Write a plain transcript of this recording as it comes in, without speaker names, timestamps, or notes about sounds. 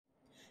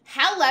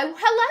Hello,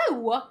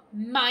 hello!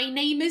 My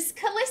name is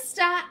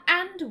Callista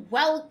and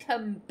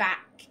welcome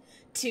back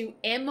to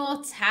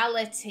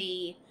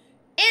Immortality.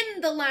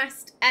 In the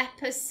last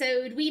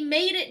episode, we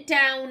made it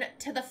down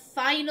to the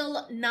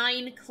final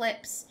 9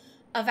 clips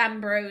of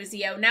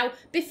Ambrosio. Now,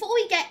 before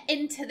we get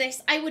into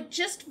this, I would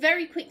just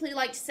very quickly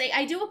like to say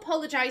I do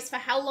apologise for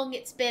how long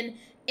it's been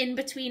in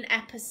between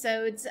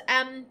episodes.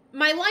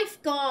 My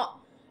life got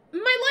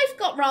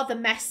rather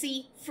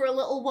messy for a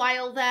little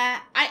while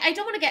there. I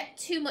don't want to get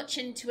too much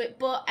into it,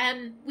 but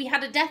we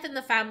had a death in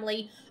the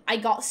family. I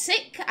got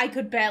sick, I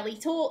could barely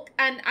talk,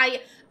 and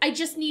I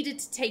just needed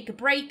to take a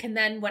break, and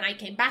then when I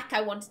came back,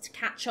 I wanted to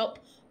catch up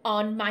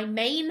on my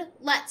main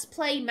Let's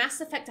Play,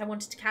 Mass Effect. I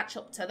wanted to catch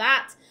up to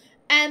that.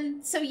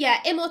 So yeah,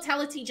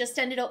 Immortality just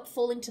ended up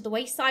falling to the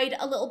wayside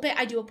a little bit.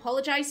 I do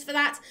apologise for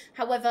that.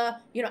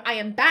 However, you know, I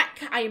am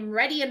back. I am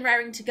ready and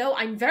raring to go.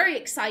 I'm very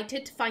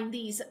excited to find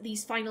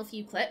these final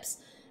few clips.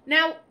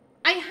 Now,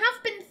 I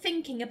have been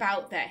thinking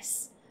about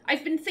this.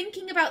 I've been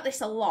thinking about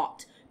this a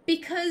lot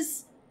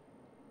because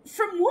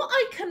from what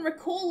I can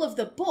recall of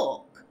the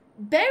book,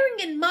 bearing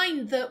in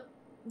mind that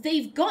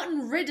they've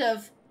gotten rid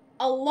of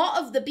a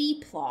lot of the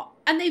B plot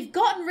and they've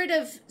gotten rid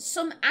of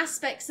some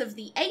aspects of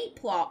the A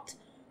plot,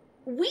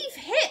 we've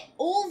hit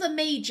all the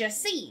major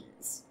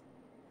scenes.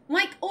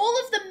 Like, all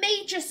of the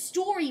major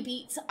story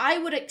beats I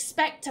would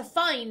expect to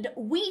find,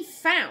 we've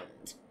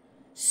found.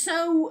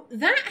 So,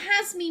 that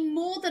has me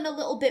more than a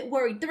little bit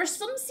worried. There are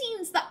some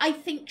scenes that I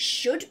think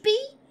should be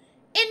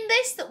in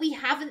this that we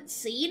haven't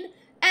seen.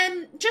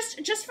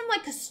 Just from,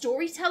 like, a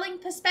storytelling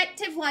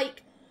perspective,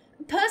 like,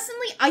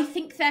 personally, I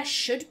think there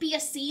should be a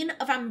scene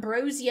of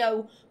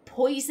Ambrosio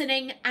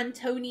poisoning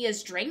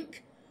Antonia's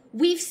drink.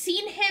 We've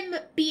seen him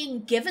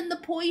being given the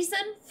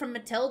poison from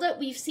Matilda.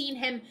 We've seen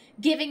him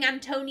giving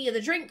Antonia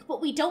the drink, but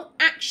we don't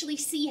actually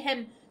see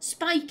him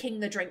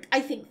spiking the drink.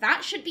 I think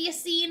that should be a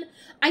scene.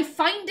 I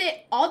find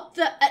it odd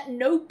that at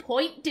no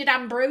point did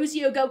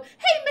Ambrosio go,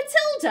 "Hey,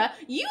 Matilda,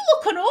 you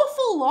look an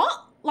awful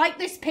lot like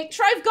this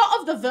picture I've got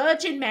of the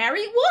Virgin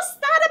Mary. What's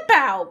that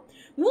about?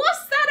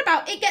 What's that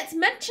about?" It gets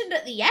mentioned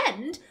at the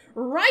end,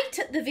 right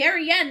at the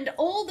very end,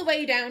 all the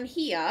way down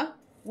here.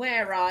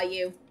 Where are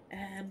you?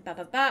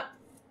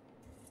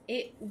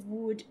 It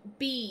would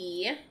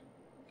be...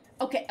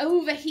 okay,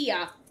 over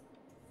here.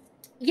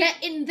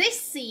 Yet in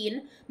this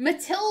scene,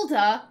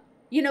 Matilda,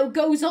 you know,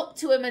 goes up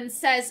to him and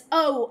says,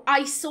 "Oh,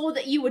 I saw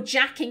that you were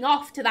jacking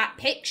off to that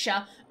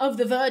picture of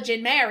the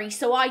Virgin Mary,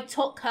 so I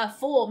took her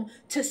form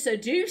to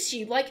seduce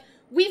you." Like,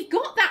 we've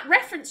got that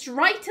reference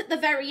right at the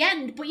very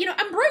end, but, you know,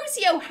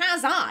 Ambrosio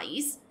has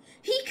eyes.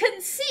 He can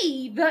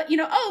see that, you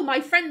know, oh, my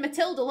friend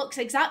Matilda looks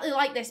exactly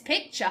like this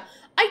picture.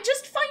 I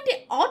just find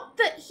it odd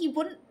that he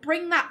wouldn't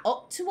bring that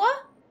up to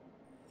her.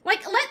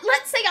 Like,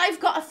 let's say I've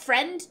got a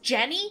friend,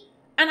 Jenny,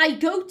 and I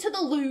go to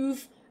the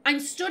Louvre, I'm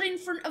stood in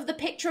front of the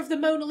picture of the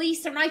Mona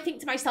Lisa, and I think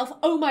to myself,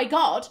 oh my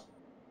god,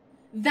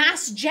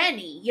 that's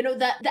Jenny. You know,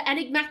 the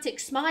enigmatic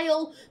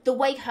smile, the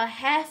way her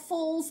hair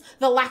falls,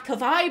 the lack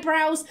of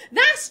eyebrows,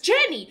 that's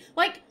Jenny.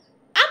 Like,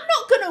 I'm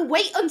not gonna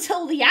wait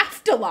until the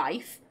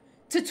afterlife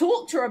to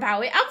talk to her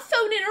about it. I'm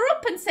phoning her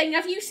up and saying,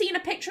 "Have you seen a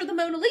picture of the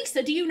Mona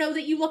Lisa? Do you know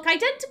that you look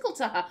identical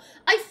to her?"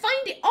 I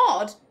find it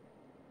odd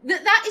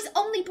that that is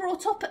only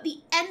brought up at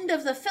the end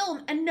of the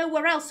film and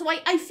nowhere else. So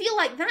I feel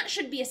like that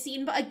should be a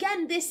scene. But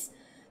again, this,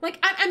 like,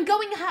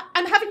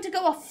 I'm having to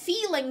go off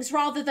feelings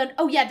rather than,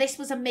 oh yeah, this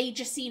was a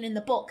major scene in the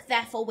book,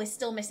 therefore we're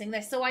still missing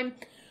this. So I'm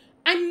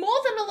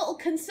more than a little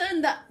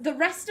concerned that the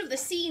rest of the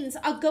scenes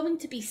are going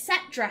to be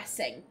set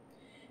dressing.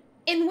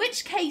 In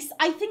which case,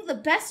 I think the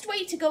best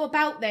way to go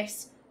about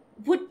this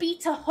would be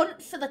to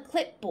hunt for the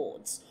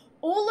clipboards.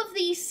 All of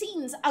these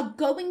scenes are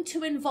going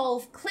to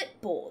involve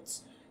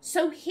clipboards.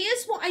 So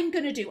here's what I'm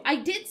going to do. I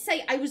did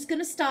say I was going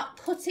to start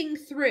cutting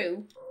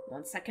through...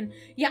 one second.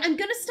 Yeah, I'm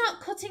going to start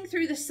cutting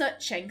through the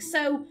searching.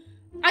 So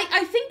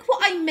I think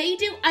what I may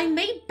do, I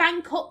may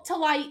bank up to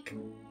like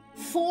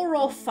 4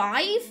 or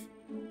 5.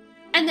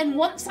 And then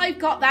once I've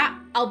got that,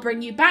 I'll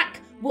bring you back.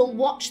 We'll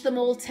watch them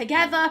all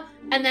together,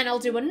 and then I'll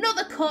do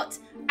another cut,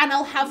 and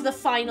I'll have the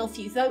final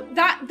few. Though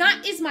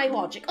that is my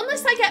logic,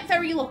 unless I get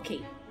very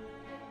lucky.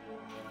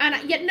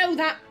 And yet, no,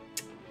 that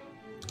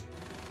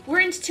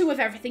we're into 2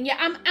 of everything. Yeah,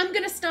 I'm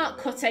gonna start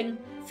cutting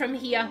from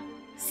here.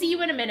 See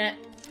you in a minute.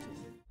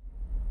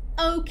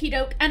 Okie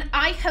doke, and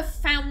I have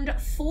found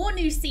 4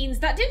 new scenes.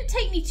 That didn't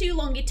take me too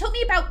long. It took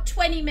me about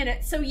 20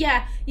 minutes. So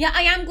yeah,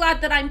 I am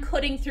glad that I'm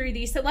cutting through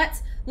these. So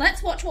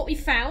let's watch what we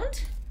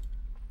found.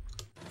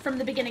 From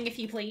the beginning, if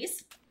you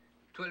please.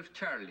 12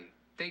 Charlie,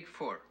 take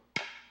 4.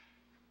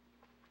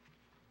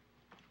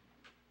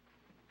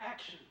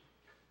 Action.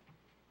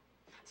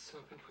 That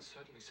serpent was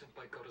certainly sent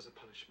by God as a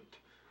punishment.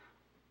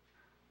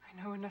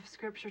 I know enough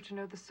scripture to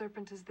know the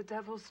serpent is the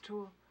devil's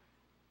tool.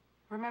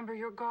 Remember,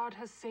 your God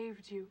has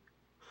saved you.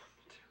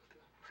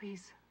 Matilda.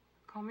 Please,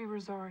 call me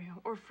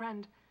Rosario, or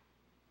friend.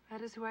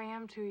 That is who I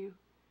am to you.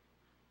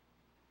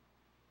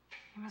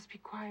 You must be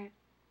quiet.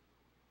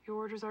 Your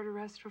orders are to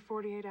rest for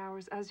 48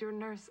 hours. As your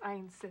nurse, I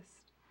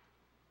insist.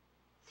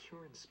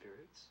 You're in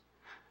spirits.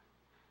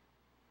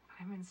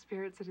 I'm in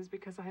spirits, it is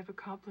because I have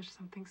accomplished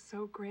something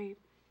so great.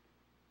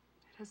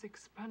 It has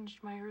expunged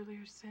my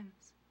earlier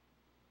sins.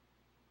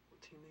 What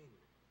do you mean?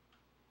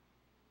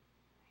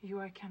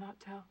 You I cannot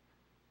tell.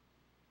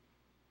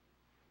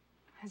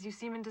 As you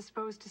seem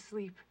indisposed to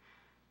sleep,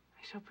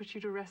 I shall put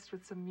you to rest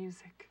with some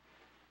music.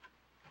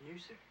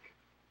 Music?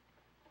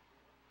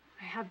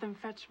 I had them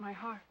fetch my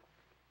harp.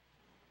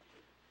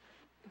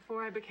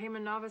 Before I became a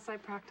novice, I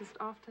practiced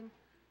often.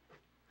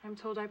 I'm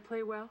told I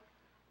play well.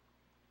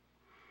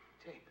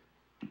 Tape.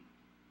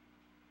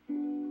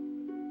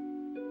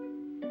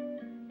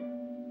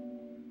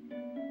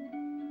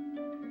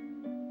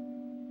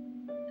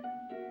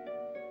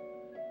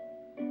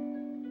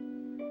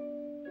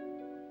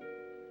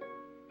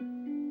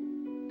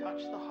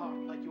 Touch the harp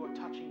like you are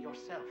touching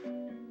yourself.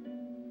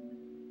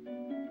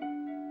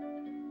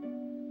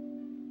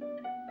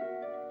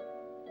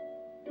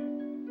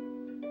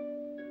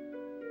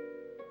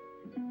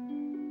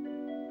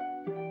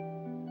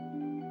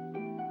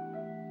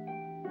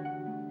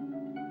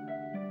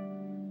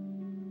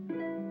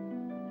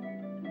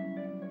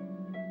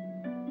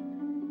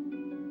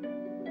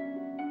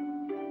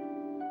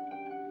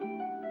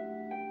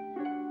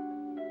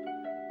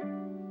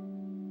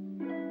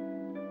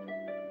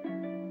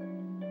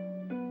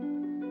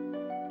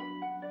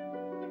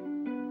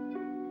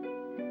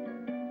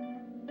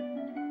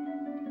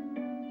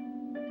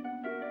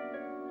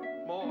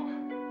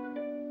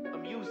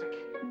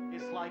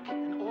 Like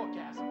an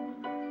orgasm.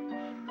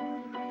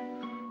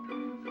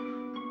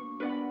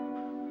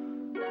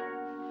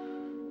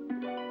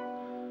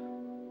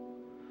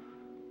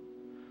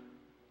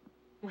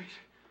 Wait.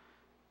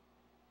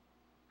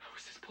 How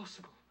is this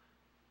possible?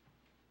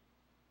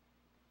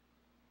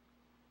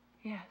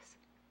 Yes.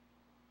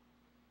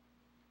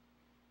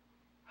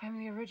 I'm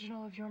the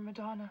original of your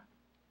Madonna.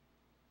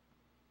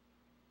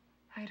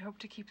 I had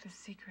hoped to keep this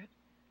secret.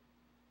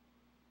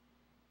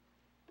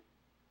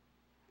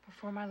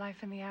 Before my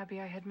life in the Abbey,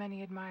 I had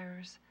many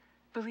admirers.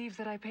 Believed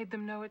that I paid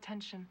them no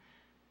attention.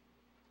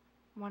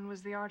 One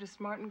was the artist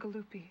Martin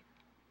Galuppi.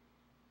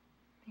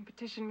 He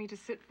petitioned me to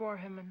sit for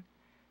him, and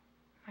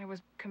I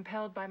was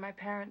compelled by my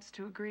parents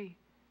to agree.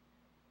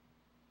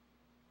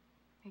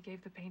 He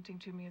gave the painting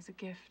to me as a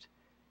gift.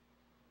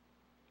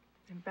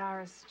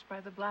 Embarrassed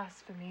by the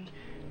blasphemy.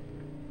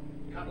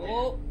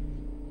 Oh.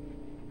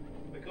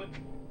 We're good?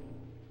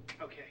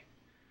 Okay.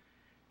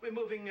 We're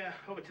moving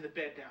over to the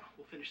bed now.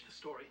 We'll finish the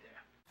story there.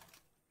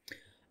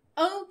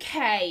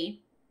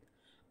 Okay.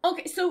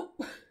 Okay, so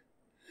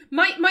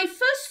my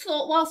first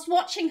thought whilst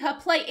watching her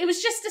play, it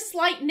was just a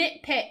slight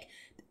nitpick.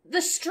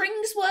 The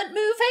strings weren't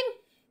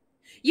moving.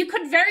 You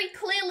could very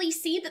clearly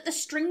see that the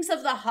strings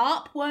of the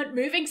harp weren't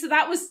moving, so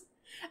that was...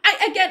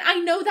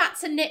 I know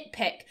that's a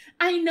nitpick.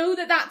 I know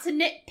that that's a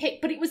nitpick,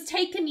 but it was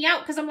taking me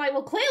out because I'm like,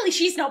 well, clearly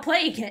she's not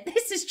playing it.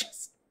 This is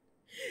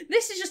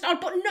just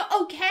odd, but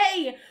no,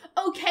 okay.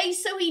 Okay,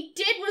 so he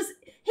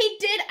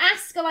did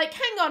ask her, like,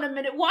 hang on a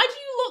minute, why do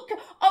you look...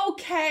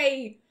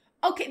 Okay,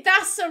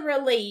 that's a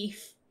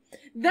relief.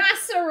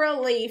 That's a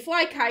relief.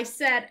 Like I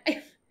said,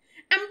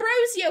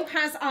 Ambrosio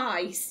has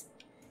eyes.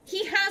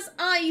 He has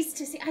eyes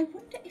to see. I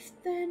wonder if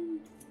then...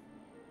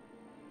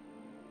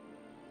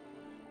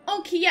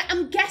 Okay, yeah,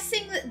 I'm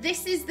guessing that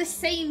this is the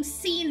same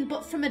scene,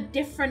 but from a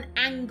different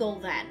angle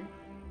then.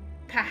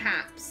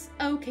 Perhaps.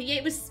 Okay, yeah,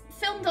 it was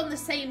filmed on the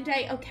same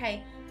day.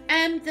 Okay.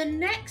 The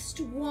next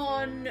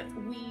one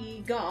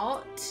we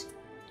got...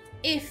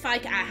 If I...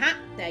 Aha,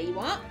 there you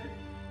are.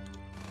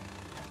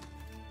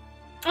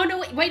 Oh,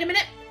 no, wait a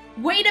minute.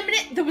 Wait a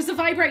minute, there was a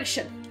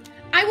vibration.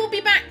 I will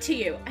be back to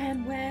you.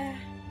 Where...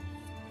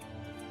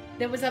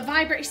 There was a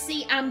vibration.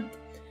 See,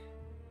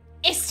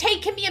 it's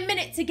taken me a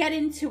minute to get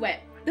into it.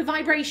 The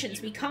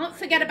vibrations, we can't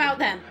forget about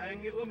them.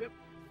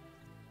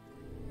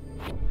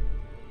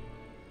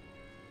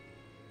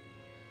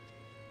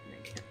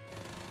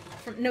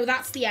 No,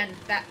 that's the end.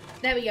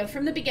 There we go,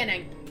 from the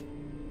beginning.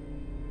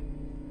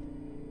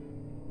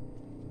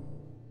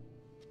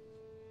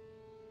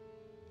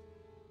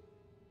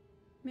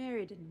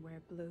 Mary didn't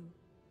wear blue.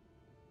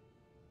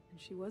 And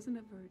she wasn't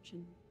a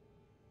virgin.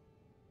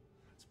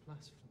 That's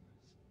blasphemous.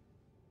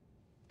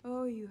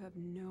 Oh, you have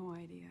no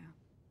idea.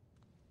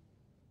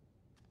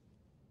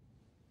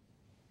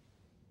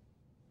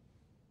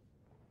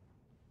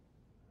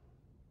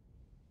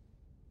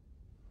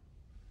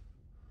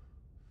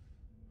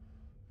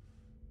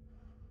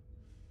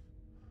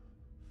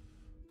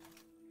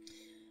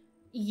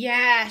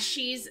 Yeah,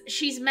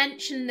 she's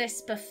mentioned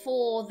this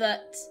before,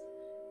 that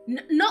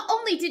not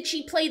only did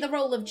she play the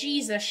role of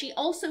Jesus, she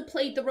also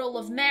played the role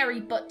of Mary,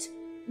 but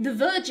the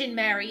Virgin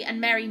Mary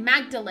and Mary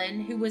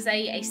Magdalene, who was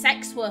a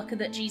sex worker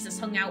that Jesus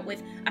hung out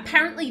with,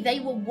 apparently they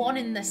were one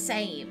and the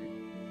same.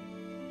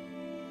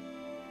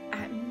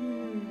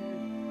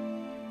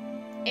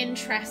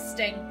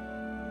 Interesting.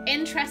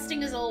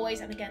 Interesting as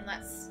always, and again,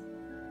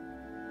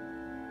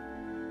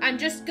 I'm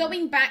just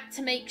going back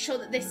to make sure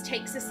that this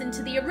takes us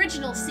into the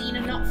original scene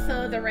and not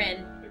further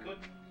in.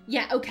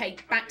 Yeah, okay,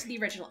 back to the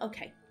original,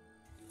 okay.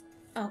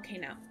 Okay,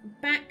 now,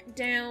 back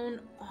down.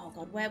 Oh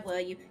god, where were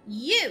you?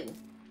 You!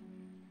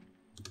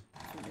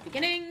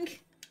 beginning.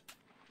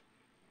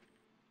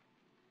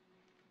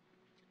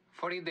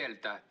 40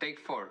 Delta, take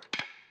 4.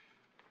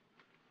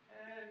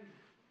 And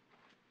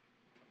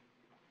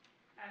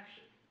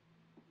action.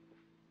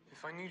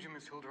 If I need you,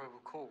 Miss Hilda, I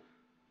will call.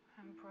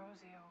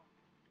 Ambrosio,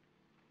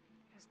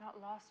 it is not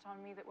lost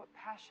on me that what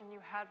passion you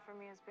had for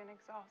me has been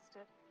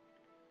exhausted.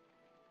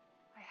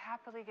 I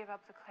happily give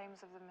up the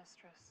claims of the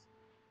mistress,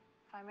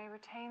 if I may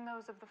retain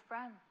those of the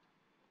friend.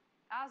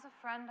 As a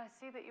friend, I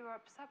see that you are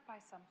upset by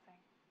something.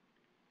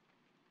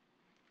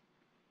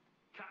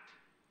 Cut.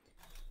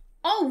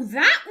 Oh,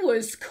 that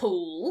was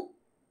cool.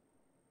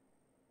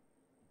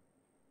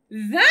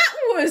 That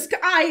was...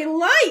 I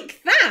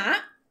like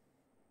that.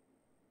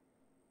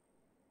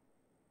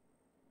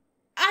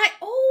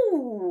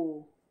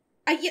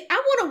 I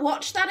want to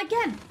watch that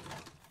again.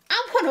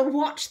 I want to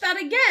watch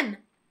that again.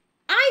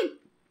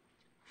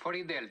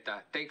 40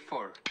 Delta, take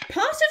 4.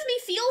 Part of me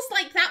feels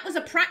like that was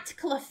a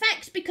practical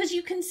effect because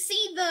you can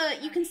see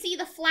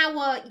the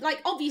flower,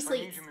 like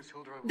obviously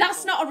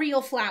that's not a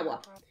real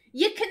flower.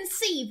 You can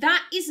see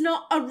that is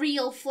not a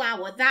real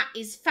flower, that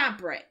is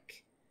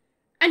fabric.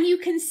 And you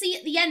can see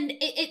at the end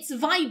it's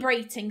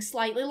vibrating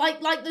slightly,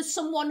 like there's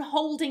someone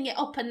holding it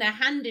up and their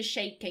hand is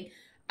shaking.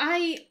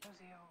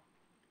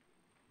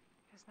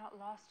 Not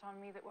lost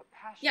on me that what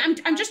passion. Yeah,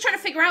 I'm just trying to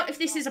figure out if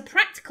this is a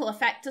practical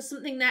effect or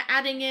something they're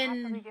adding in. I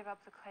happily give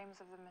up the claims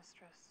of the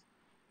mistress,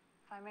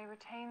 if I may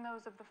retain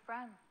those of the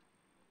friend.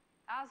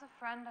 As a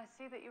friend, I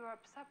see that you are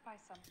upset by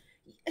something.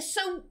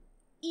 So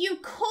you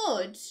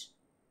could,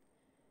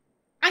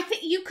 I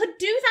think you could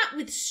do that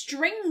with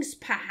strings,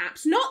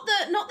 perhaps. Not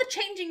the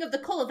changing of the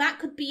color. That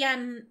could be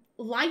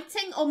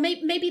lighting, or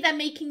maybe they're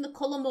making the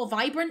color more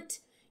vibrant.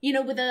 You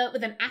know, with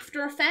an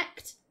after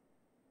effect.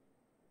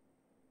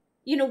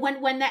 You know,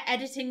 when they're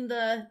editing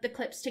the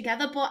clips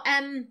together. But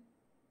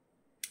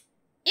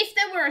if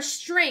there were a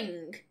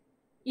string,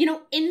 you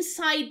know,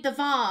 inside the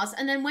vase,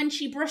 and then when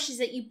she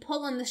brushes it, you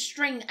pull on the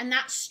string, and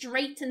that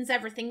straightens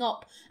everything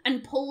up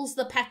and pulls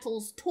the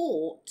petals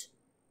taut.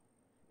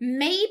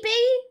 Maybe?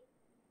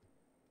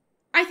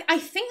 I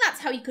think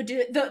that's how you could do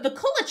it. The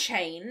colour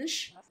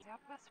change.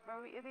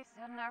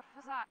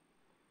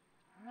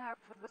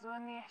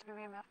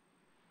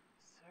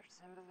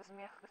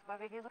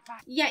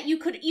 Yeah,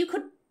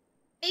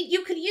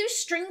 you could use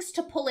strings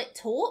to pull it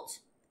taut.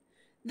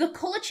 The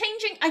colour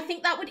changing, I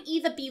think that would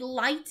either be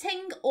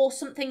lighting or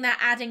something they're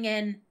adding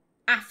in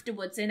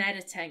afterwards in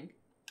editing.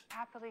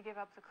 Happily give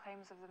up the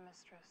claims of the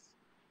mistress,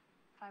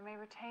 if I may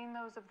retain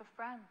those of the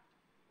friend.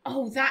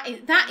 Oh,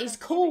 that is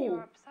cool. You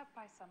are upset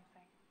by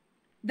something.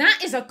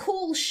 That is a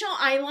cool shot.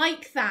 I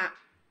like that.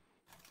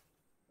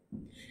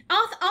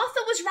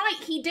 Arthur was right.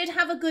 He did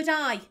have a good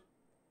eye.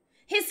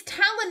 His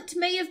talent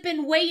may have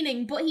been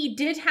waning, but he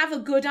did have a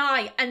good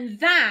eye, and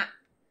that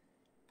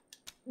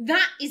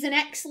is an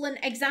excellent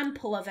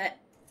example of it.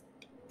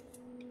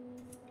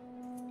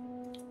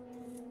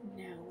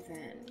 Now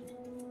then,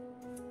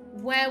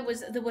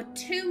 there were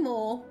two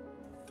more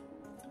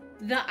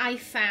that I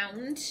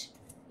found.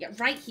 Yeah,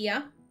 right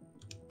here.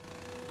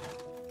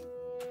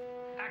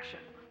 Action.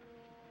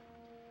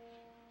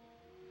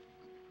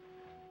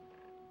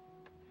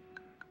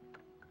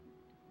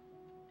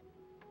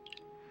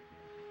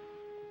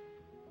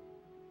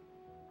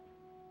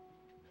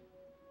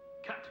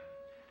 Cut.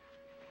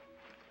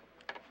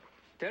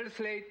 Third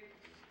slate.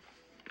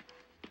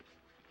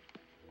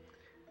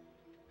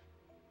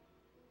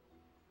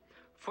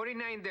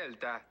 $49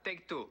 Delta,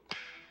 take 2.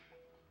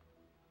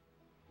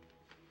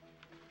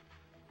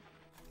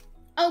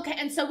 Okay,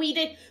 and so we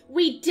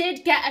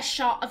did get a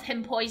shot of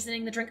him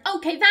poisoning the drink.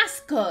 Okay,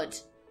 that's good.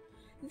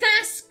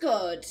 That's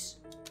good.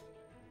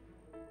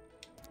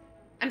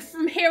 And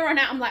from here on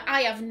out, I'm like,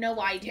 I have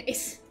no idea.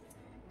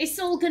 It's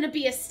all gonna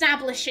be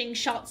establishing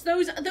shots.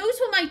 Those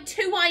were my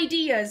two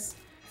ideas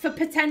for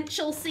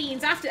potential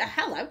scenes after.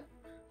 Hello.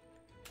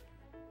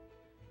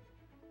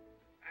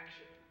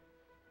 Action.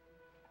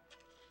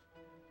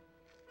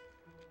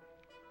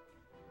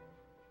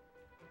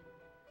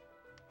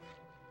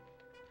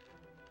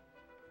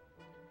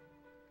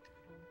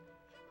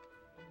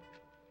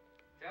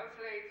 Third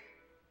slate.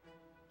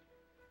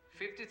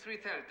 53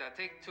 Delta,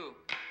 take 2.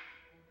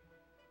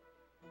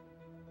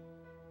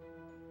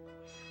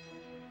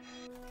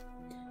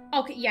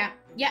 Okay, yeah,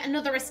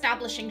 another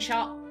establishing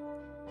shot.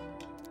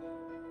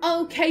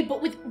 Okay,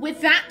 but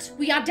with that,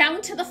 we are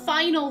down to the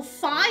final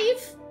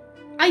 5.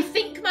 I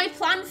think my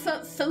plan for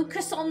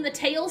focus on the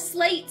tail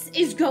slates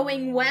is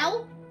going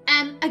well.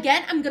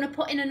 Again, I'm going to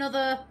put in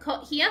another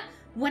cut here.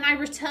 When I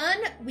return,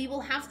 we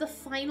will have the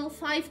final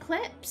 5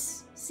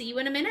 clips. See you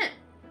in a minute.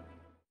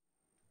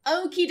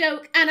 Okie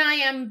doke, and I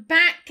am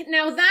back.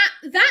 Now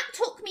that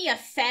took me a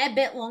fair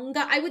bit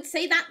longer. I would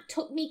say that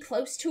took me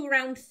close to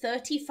around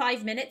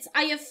 35 minutes.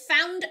 I have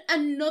found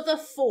another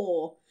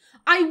 4.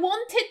 I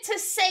wanted to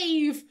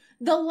save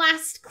the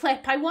last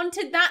clip. I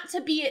wanted that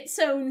to be its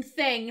own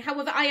thing.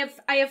 However, I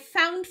have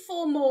found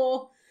 4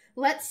 more.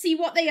 Let's see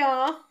what they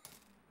are.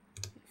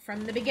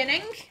 From the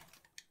beginning.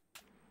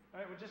 All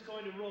right, we're just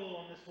going to roll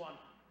on this one.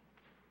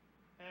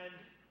 And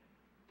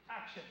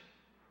action.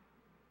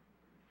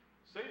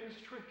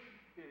 Satan's trick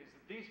is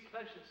that these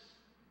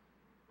pleasures,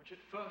 which at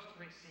first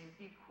may seem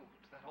equal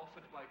to that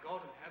offered by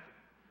God in heaven,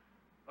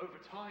 over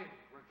time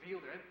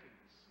reveal their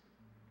emptiness,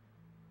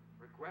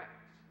 regret,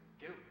 and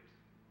guilt,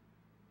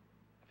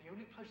 are the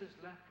only pleasures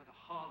left for the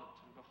harlot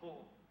and the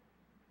whore.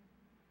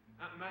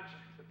 That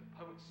magic that the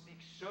poet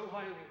speaks so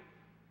highly of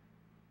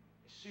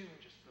is soon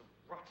just the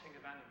rotting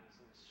of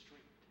animals in the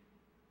street.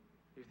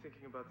 You're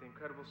thinking about the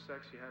incredible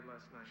sex you had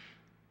last night.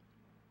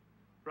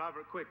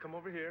 Robert, quick, come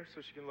over here so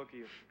she can look at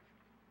you. I'm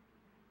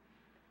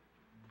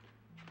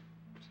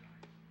sorry.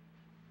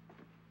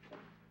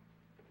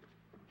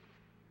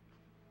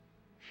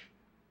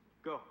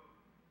 Go.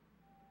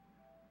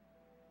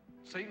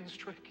 Satan's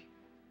trick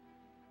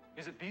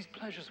is that these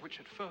pleasures, which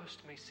at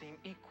first may seem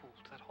equal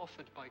to that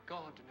offered by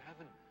God in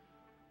heaven,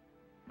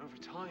 over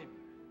time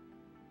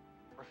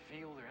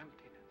reveal their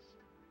emptiness,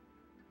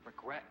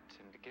 regret,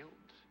 and guilt,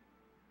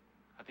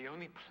 are the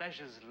only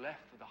pleasures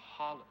left for the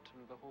harlot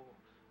and the whore.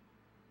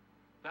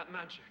 That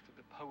magic that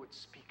the poet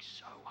speaks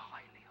so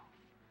highly of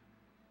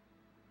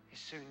is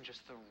soon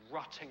just the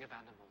rotting of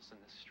animals in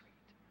the street.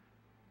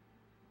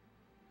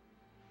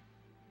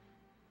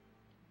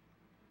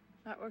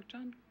 That work,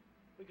 John?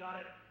 We got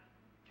it.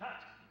 Cut.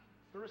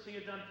 Marissa,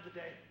 you're done for the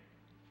day.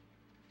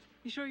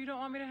 You sure you don't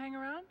want me to hang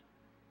around?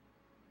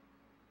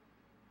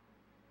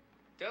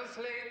 Tell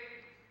Slade.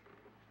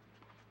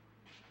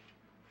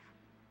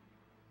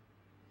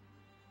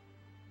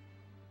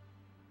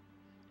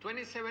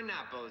 $27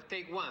 apples,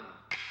 take 1.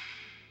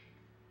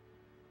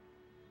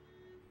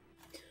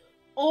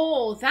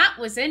 Oh, that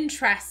was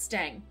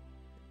interesting.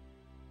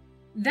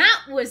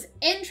 That was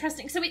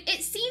interesting. So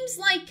it seems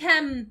like,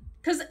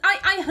 because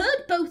I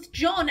heard both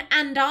John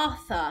and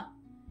Arthur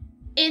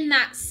in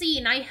that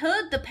scene. I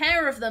heard the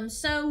pair of them,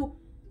 so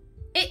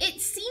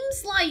it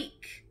seems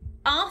like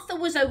Arthur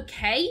was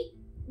okay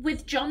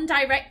with John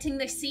directing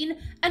this scene.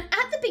 And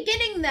at the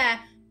beginning there,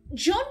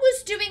 John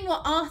was doing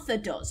what Arthur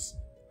does.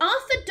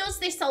 Arthur does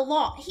this a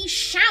lot. He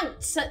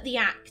shouts at the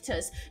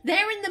actors.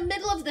 They're in the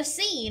middle of the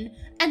scene,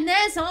 and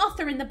there's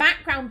Arthur in the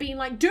background being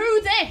like,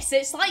 do this.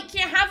 It's like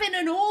you're having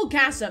an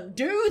orgasm.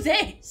 Do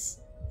this.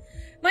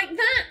 Like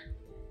that.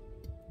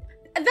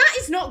 That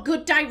is not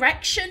good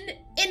direction,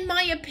 in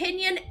my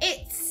opinion.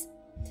 It's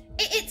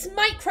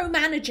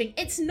micromanaging.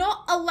 It's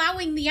not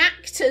allowing the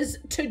actors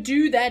to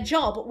do their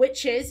job,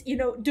 which is, you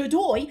know,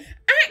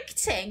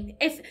 acting.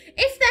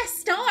 If they're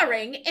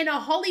starring in a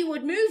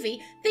Hollywood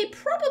movie, they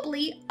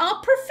probably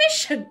are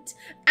proficient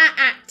at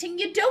acting.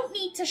 You don't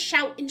need to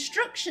shout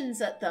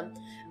instructions at them.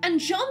 And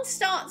John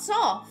starts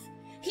off,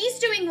 he's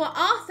doing what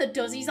Arthur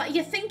does. He's like,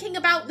 you're thinking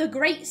about the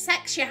great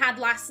sex you had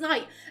last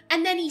night.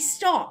 And then he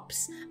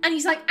stops and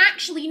he's like,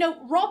 actually, you know,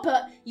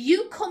 Robert,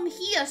 you come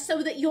here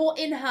so that you're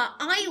in her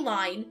eye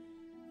line.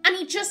 And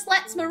he just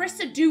lets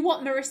Marissa do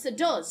what Marissa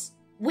does,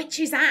 which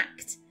is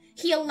act.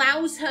 He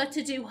allows her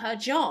to do her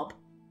job.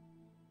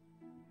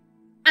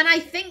 And I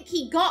think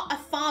he got a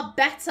far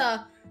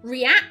better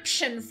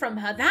reaction from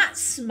her. That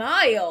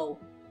smile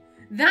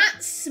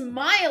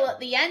at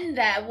the end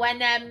there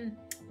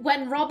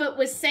when Robert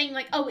was saying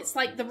like, oh, it's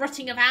like the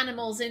rutting of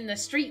animals in the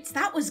streets.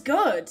 That was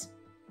good.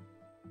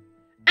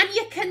 And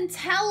you can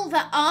tell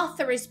that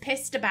Arthur is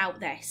pissed about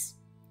this.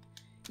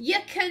 You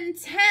can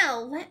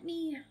tell.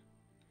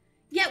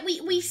 Yeah,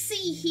 we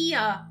see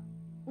here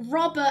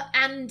Robert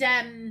and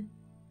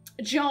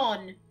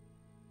John.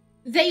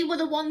 They were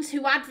the ones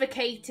who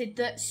advocated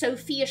that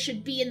Sophia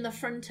should be in the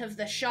front of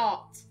the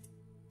shot.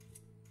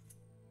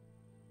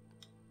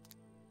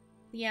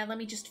 Yeah, let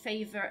me just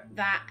favour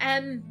that.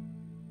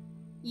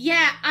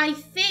 Yeah, I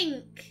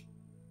think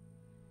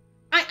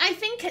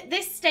at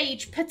this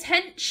stage,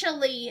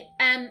 potentially,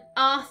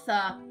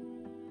 Arthur,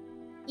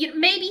 you know,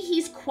 maybe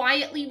he's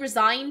quietly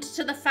resigned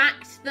to the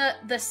fact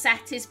that the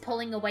set is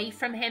pulling away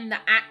from him, the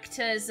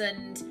actors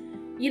and,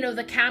 you know,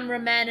 the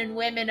cameramen and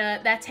women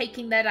they're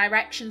taking their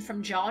direction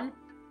from John.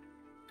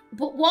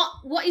 But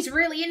what is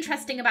really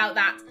interesting about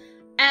that,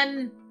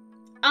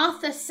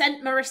 Arthur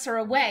sent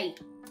Marissa away.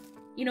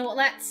 You know what,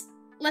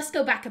 let's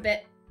go back a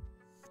bit.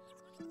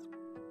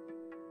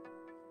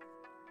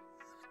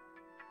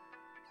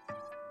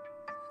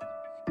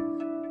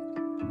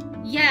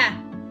 Yeah.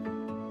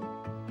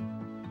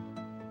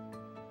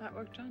 That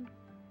work, John?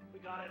 We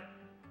got it.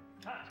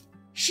 Cut.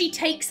 She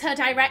takes her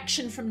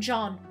direction from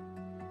John.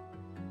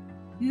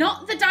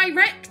 Not the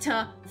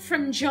director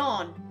from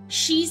John.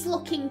 She's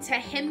looking to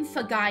him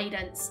for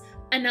guidance,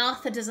 and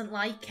Arthur doesn't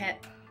like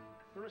it.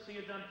 Marissa,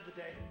 you're done for the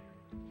day.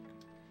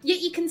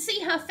 Yet you can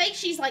see her face.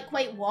 She's like,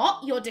 wait,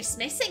 what? You're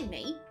dismissing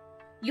me?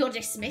 You're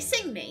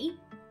dismissing me?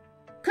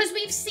 Because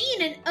we've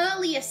seen in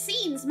earlier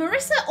scenes,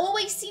 Marissa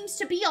always seems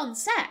to be on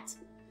set.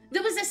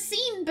 There was a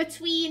scene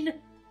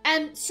between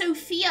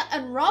Sophia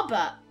and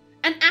Robert,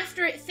 and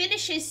after it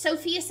finishes,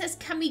 Sophia says,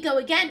 can we go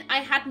again? I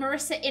had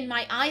Marissa in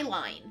my eye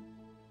line.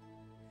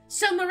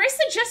 So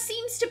Marissa just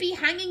seems to be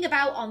hanging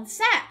about on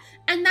set,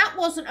 and that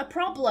wasn't a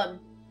problem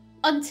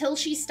until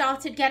she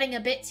started getting a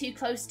bit too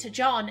close to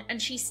John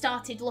and she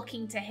started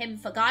looking to him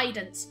for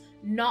guidance.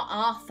 not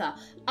Arthur.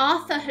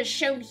 Arthur has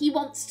shown he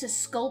wants to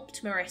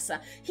sculpt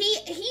Marissa.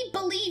 He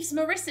believes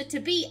Marissa to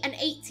be an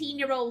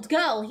 18-year-old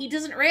girl. He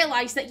doesn't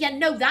realize that, yeah,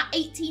 no, that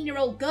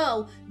 18-year-old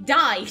girl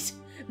died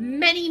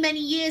many, many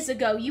years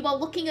ago. You are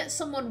looking at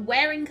someone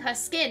wearing her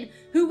skin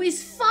who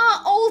is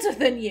far older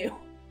than you.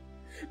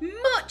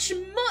 Much,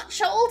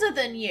 much older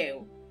than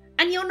you.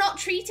 And you're not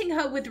treating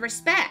her with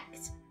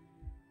respect.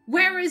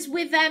 Whereas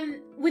with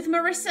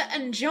Marissa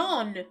and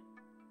John,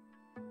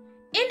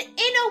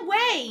 in a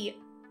way,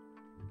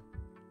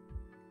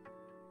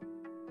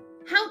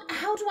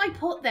 how do I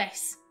put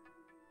this?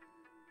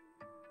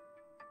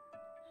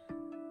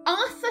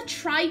 Arthur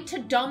tried to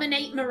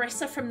dominate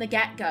Marissa from the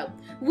get-go.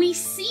 We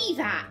see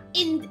that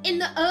in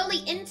the early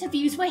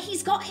interviews where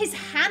he's got his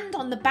hand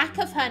on the back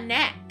of her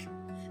neck.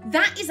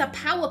 That is a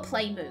power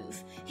play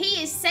move.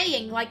 He is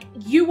saying, like,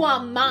 you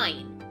are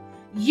mine.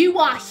 You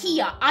are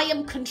here. I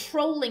am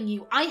controlling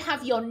you. I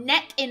have your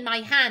neck in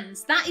my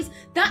hands. That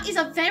is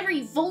a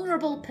very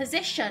vulnerable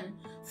position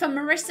for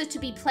Marissa to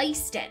be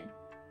placed in.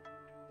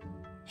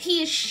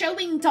 He is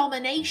showing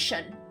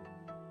domination.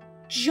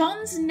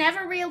 John's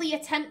never really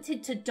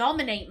attempted to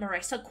dominate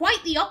Marissa.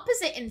 Quite the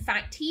opposite, in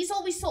fact. He's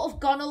always sort of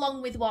gone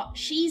along with what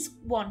she's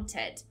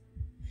wanted.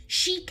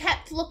 She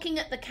kept looking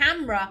at the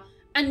camera,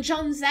 and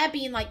John's there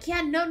being like,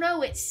 yeah,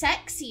 no, it's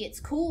sexy, it's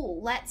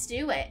cool, let's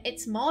do it,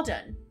 it's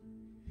modern.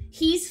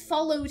 He's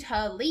followed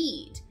her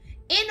lead.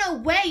 In a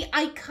way,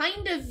 I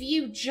kind of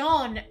view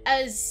John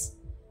as...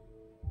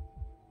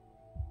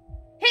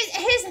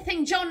 Here's the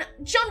thing, John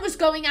was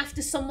going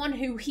after someone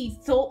who he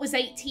thought was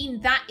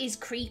 18. That is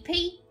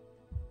creepy.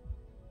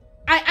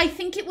 I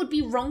think it would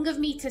be wrong of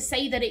me to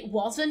say that it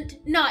wasn't.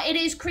 No, it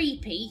is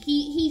creepy.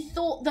 He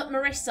thought that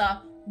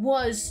Marissa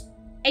was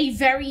a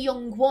very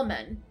young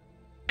woman,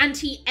 and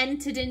he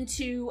entered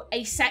into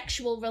a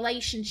sexual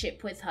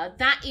relationship with her.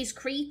 That is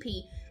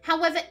creepy.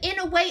 However, in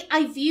a way,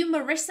 I view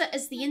Marissa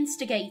as the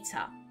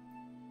instigator.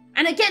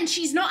 And again,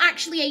 she's not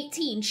actually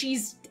 18.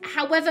 She's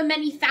however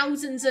many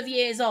thousands of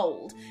years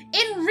old.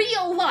 In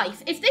real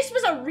life, if this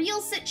was a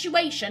real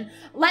situation,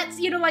 let's,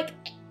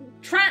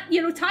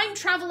 time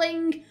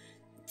traveling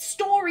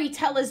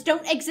storytellers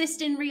don't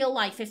exist in real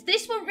life. If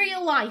this were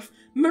real life,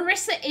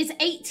 Marissa is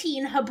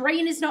 18, her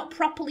brain is not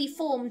properly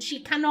formed,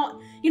 she cannot,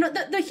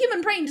 the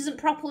human brain doesn't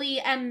properly,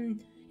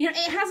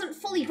 it hasn't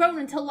fully grown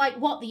until,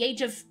 the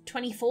age of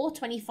 24,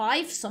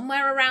 25,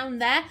 somewhere around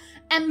there,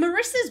 and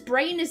Marissa's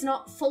brain is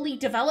not fully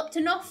developed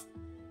enough.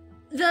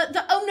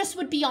 The onus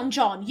would be on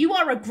John. You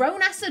are a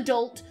grown-ass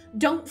adult,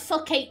 don't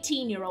fuck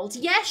 18-year-olds.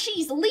 Yeah,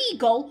 she's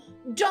legal,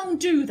 don't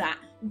do that.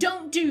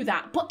 Don't do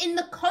that. But in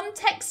the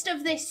context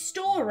of this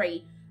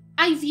story,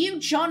 I view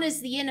John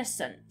as the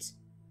innocent.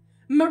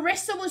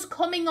 Marissa was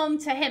coming on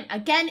to him.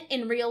 Again,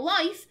 in real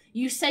life,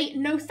 you say,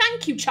 no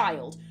thank you,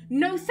 child.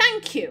 No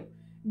thank you.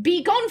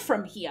 Be gone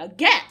from here.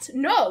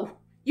 No.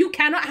 You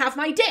cannot have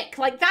my dick.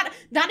 Like,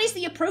 that is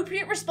the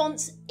appropriate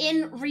response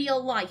in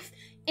real life.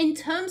 In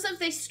terms of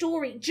this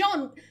story,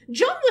 John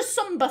was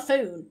some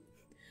buffoon.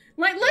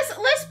 Like,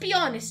 let's be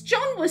honest.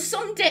 John was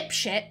some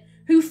dipshit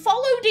who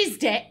followed his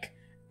dick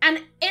and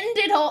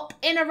ended up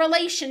in a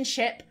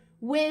relationship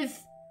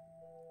with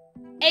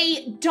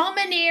a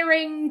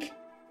domineering,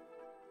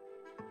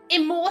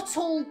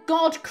 immortal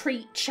god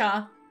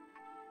creature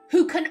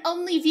who can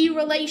only view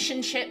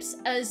relationships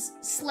as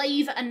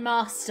slave and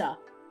master.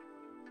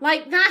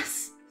 Like,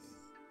 that's...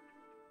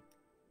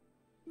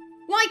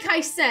 Like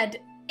I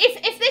said,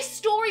 if this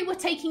story were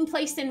taking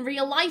place in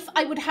real life,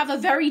 I would have a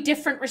very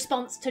different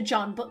response to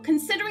John. But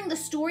considering the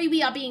story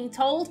we are being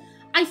told,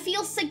 I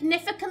feel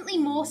significantly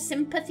more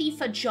sympathy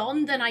for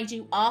John than I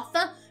do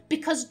Arthur,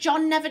 because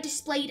John never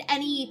displayed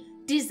any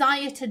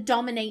desire to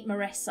dominate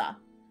Marissa.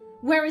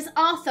 Whereas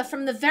Arthur,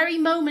 from the very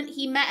moment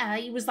he met her,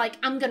 he was like,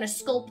 I'm gonna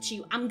sculpt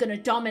you, I'm gonna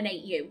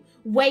dominate you.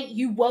 Wait,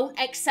 you won't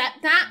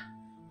accept that?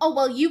 Oh,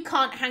 well, you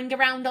can't hang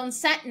around on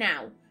set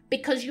now,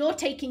 because you're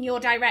taking your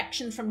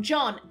direction from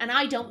John, and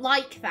I don't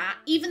like that.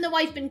 Even though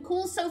I've been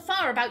cool so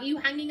far about you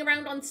hanging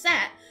around on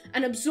set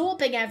and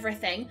absorbing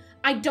everything,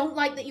 I don't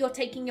like that you're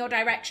taking your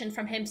direction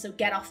from him, so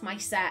get off my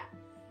set.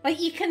 Like,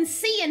 you can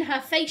see in her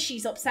face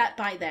she's upset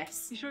by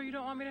this. You sure you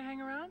don't want me to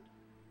hang around?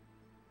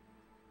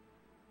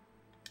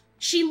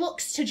 She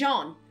looks to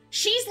John.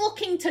 She's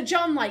looking to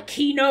John like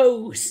he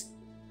knows.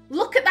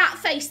 Look at that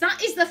face.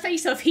 That is the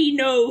face of he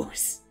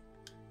knows.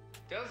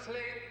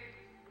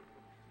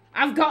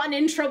 I've gotten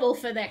in trouble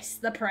for this,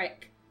 the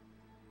prick.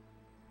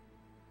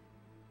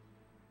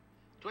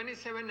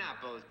 27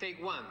 apples,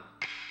 take one.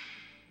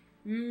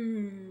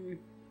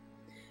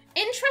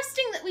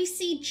 Interesting that we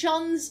see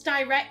John's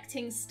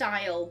directing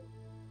style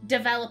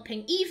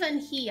developing, even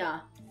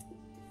here.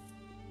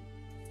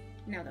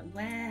 Now then,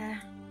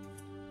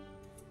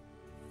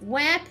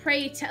 where,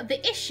 pray tell?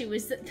 The issue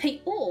is that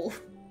they all...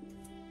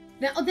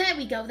 Oh, there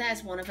we go,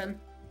 there's one of them.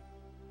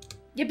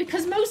 Yeah,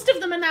 because most of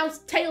them are now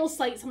tail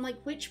slates. I'm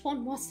like, which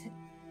one was it?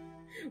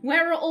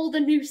 Where are all the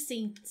new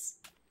scenes?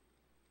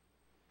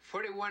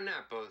 41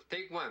 apples,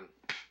 take one.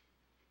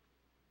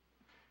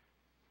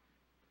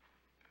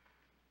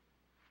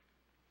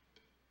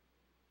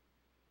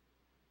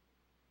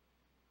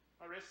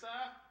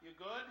 Marissa, you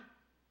good?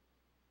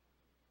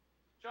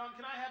 John,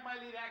 can I have my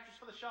lead actress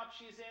for the shot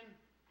she's in?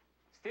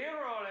 Still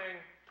rolling.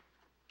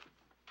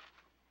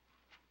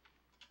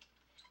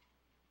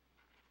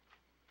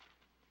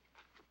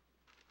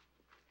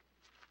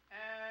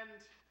 And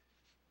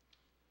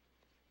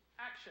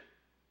action.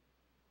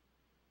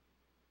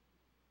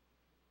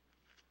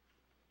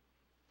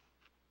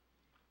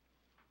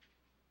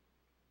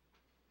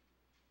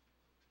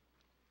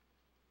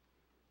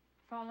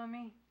 Follow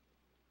me.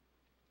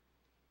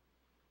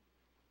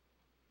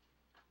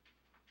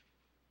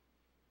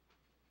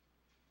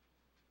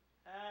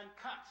 And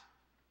cut.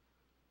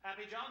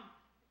 Happy, John?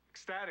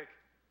 Ecstatic.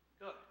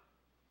 Good.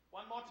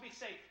 One more to be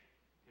safe.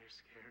 You're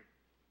scary.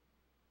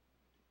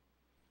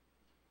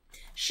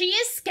 She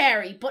is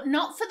scary, but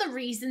not for the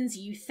reasons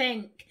you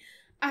think.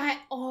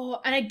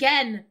 And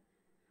again,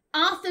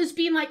 Arthur's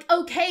been like,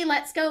 okay,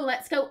 let's go.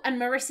 And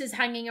Marissa's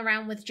hanging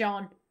around with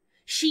John.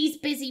 She's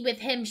busy with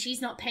him.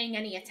 She's not paying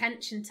any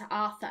attention to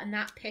Arthur, and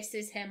that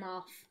pisses him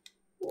off.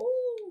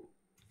 Ooh.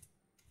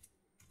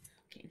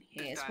 Okay,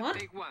 here's one.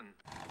 Take one.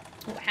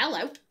 Oh,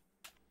 hello.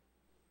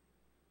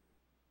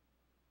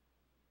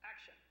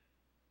 Action.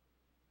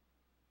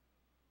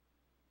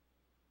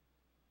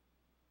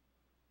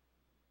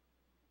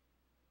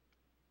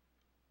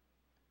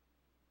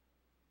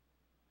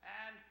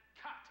 And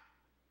cut.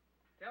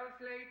 Tell us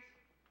late.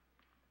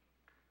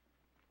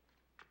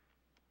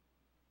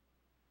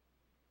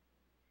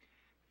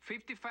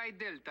 $55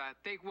 Delta,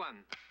 take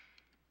one.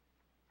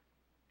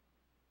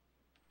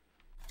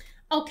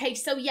 Okay,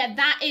 so yeah,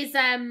 that is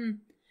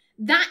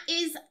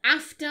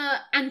after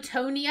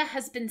Antonia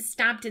has been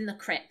stabbed in the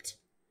crypt.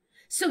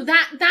 So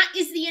that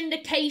is the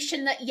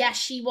indication that yes,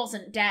 she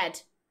wasn't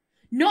dead.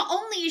 Not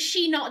only is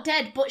she not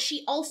dead, but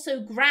she also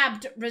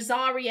grabbed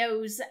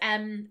Rosario's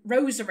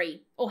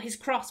rosary, or his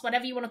cross,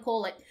 whatever you want to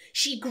call it.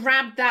 She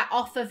grabbed that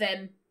off of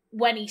him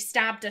when he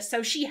stabbed her.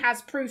 So she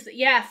has proof that,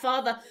 yeah,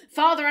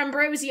 Father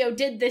Ambrosio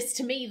did this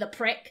to me, the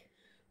prick.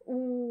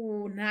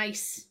 Ooh,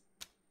 nice.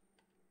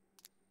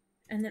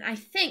 And then I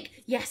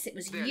think, yes, it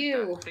was Delta,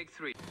 you. take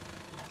three.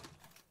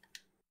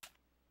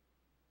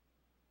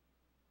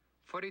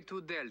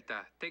 42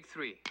 Delta, take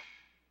three.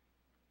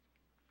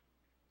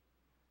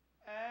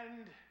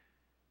 And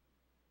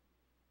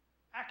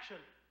action.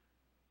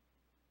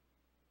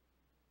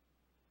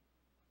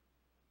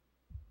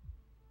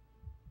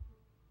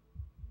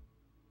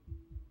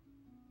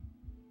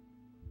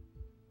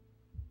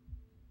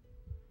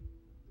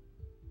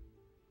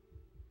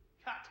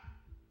 Cut.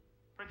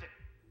 Print it.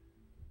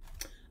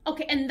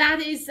 Okay, and that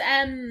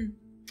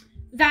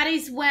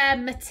is where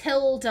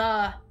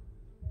Matilda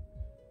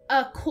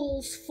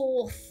calls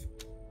forth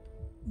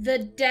the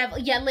devil.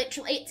 Yeah,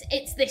 literally,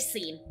 it's this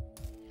scene.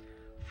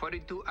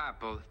 42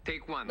 Apple,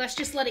 take one. Let's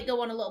just let it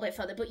go on a little bit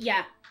further, but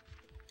yeah.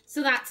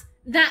 So that's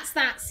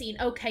that scene.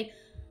 Okay.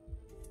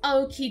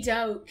 Okie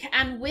doke.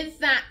 And with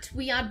that,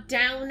 we are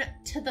down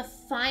to the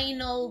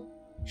final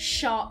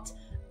shot.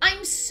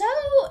 I'm so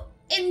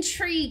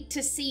intrigued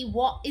to see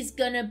what is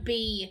gonna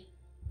be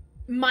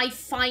my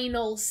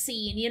final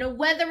scene. You know,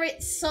 whether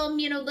it's some,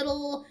 you know,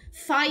 little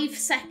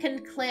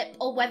 5-second clip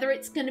or whether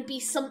it's gonna be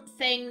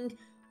something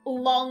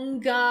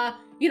longer.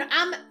 You know,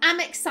 I'm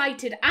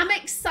excited. I'm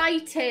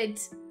excited,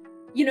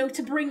 you know,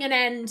 to bring an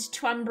end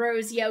to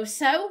Ambrosio.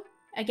 So,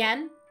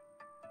 again,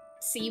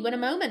 see you in a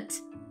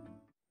moment.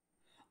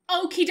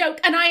 Okie doke,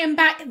 and I am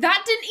back.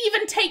 That didn't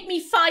even take me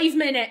 5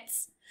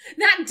 minutes.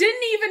 That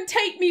didn't even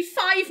take me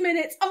 5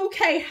 minutes.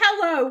 Okay,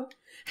 hello.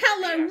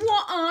 Hello,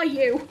 what are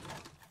you?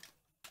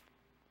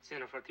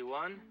 Center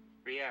 41,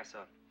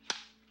 rehearsal.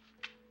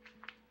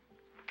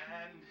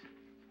 And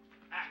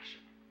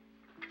action.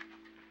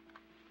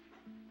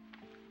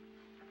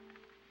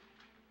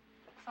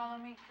 Follow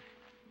me.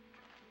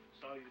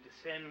 So you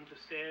descend the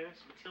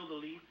stairs, Matilda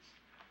leads.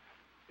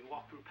 You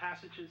walk through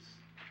passages,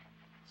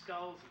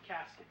 skulls and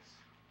caskets.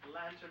 The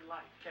lantern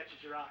light catches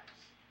your eyes.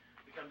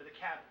 We come to the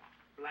cabin.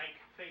 Blank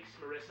face,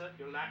 Marissa.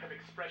 Your lack of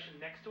expression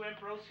next to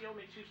Ambrosio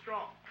makes you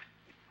strong.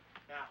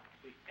 Now,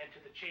 we enter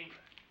the chamber.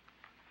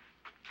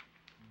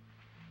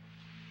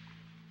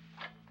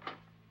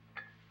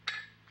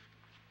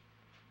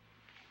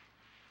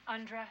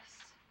 Undress.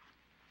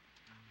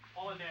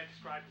 Apollinaire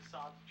described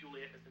Assad's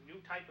Juliet as a new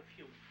type of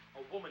human,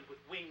 a woman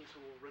with wings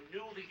who will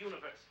renew the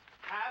universe.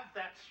 Have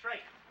that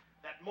strength,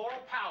 that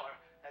moral power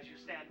as you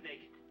stand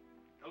naked.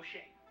 No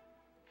shame.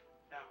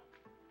 Now,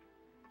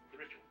 the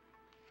ritual.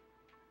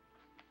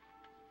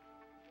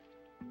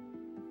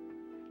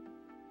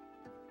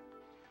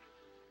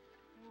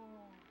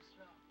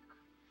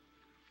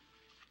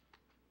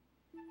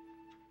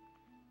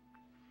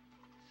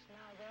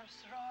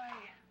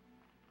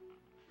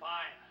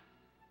 Fire.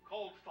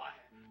 Cold fire.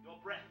 Your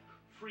breath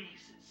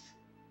freezes.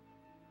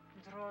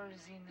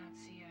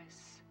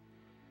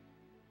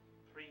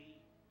 3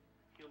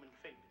 human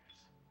fingers.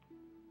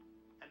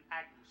 An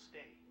Agnus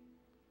Dei.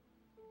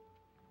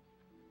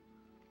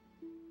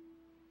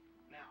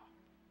 Now,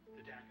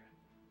 the dagger.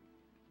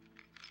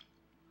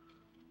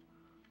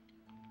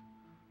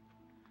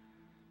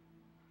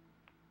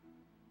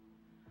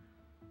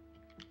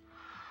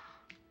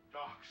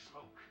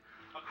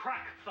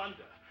 crack of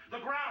thunder. The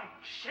ground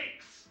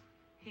shakes.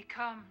 He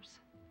comes.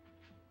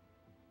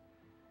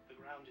 The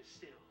ground is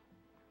still.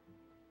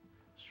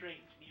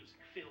 Strange music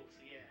fills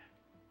the air.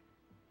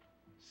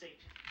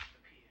 Satan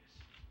appears.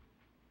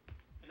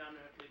 An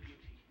unearthly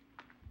beauty.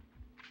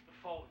 The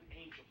fallen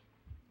angel.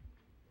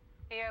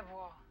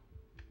 Ievo.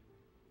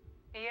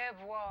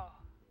 Ievo.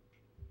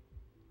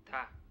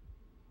 Ta.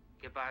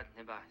 Gebad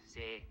neba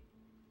ze.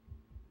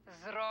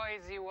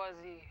 Zroizi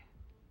wazi.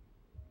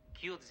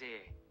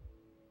 Kyudze.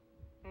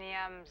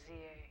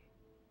 Niamzie.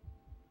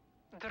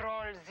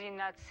 Drolzi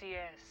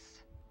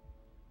natsies.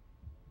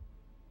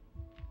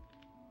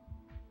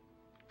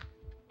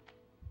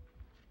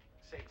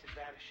 Satan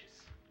vanishes.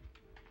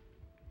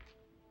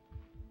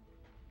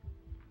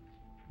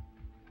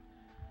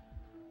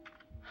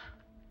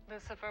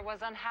 Lucifer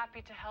was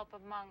unhappy to help a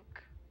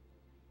monk,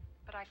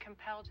 but I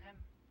compelled him.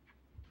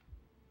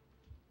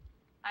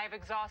 I have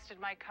exhausted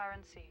my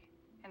currency.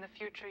 In the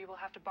future, you will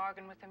have to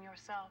bargain with him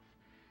yourself.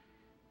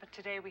 But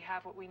today we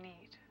have what we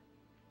need.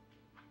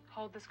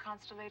 Hold this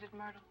constellated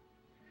myrtle.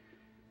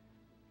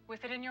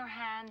 With it in your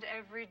hand,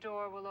 every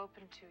door will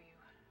open to you.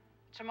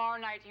 Tomorrow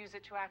night, use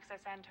it to access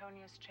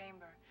Antonia's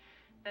chamber.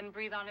 Then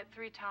breathe on it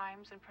 3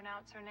 times and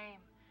pronounce her name.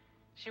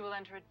 She will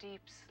enter a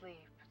deep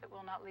sleep that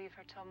will not leave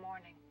her till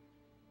morning.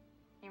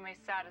 You may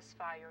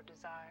satisfy your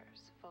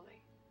desires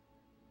fully.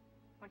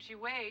 When she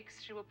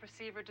wakes, she will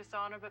perceive her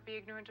dishonor but be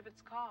ignorant of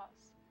its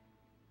cause.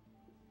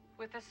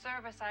 With this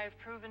service, I have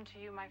proven to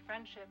you my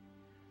friendship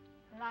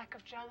and lack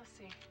of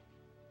jealousy.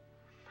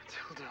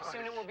 Matilda,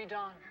 Soon it will be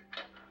dawn.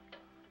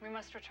 We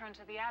must return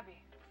to the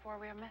Abbey before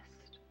we are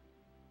missed.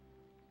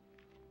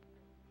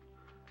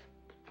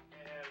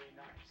 Very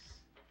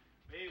nice.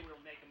 We will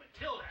make a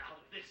Matilda out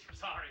of this,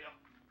 Rosario.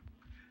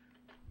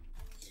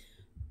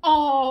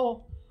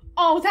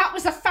 Oh, that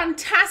was a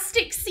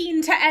fantastic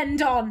scene to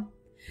end on.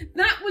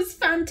 That was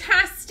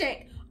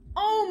fantastic.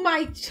 Oh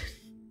my...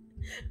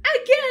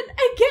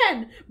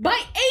 Again,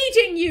 by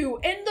aiding you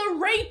in the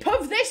rape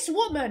of this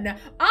woman,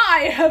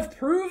 I have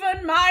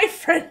proven my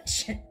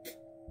friendship.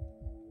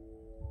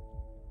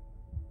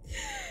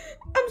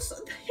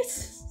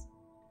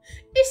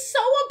 It's so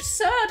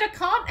absurd, I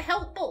can't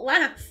help but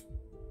laugh.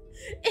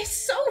 It's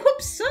so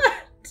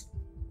absurd.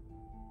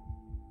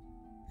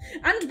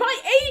 And by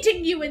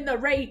aiding you in the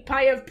rape,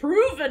 I have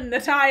proven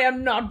that I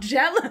am not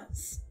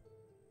jealous.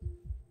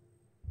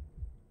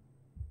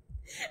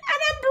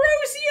 And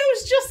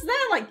Ambrosio's just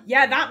there like,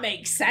 yeah, that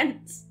makes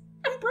sense.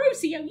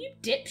 Ambrosio, you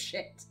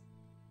dipshit.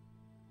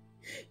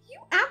 You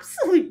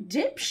absolute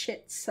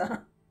dipshit,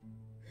 sir.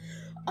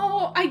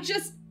 Oh,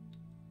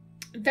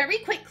 very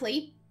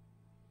quickly,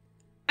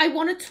 I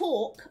want to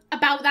talk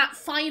about that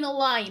final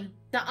line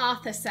that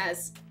Arthur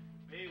says.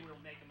 We will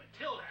make a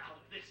Matilda out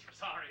of this,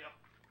 Rosario.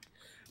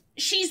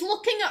 She's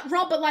looking at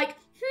Robert like,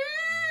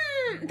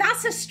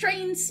 that's a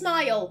strained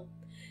smile.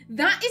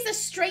 That is a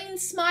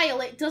strained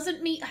smile. It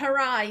doesn't meet her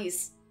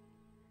eyes.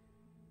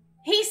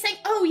 He's saying,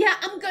 oh yeah,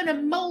 I'm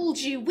gonna mold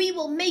you. We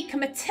will make a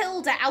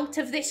Matilda out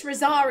of this,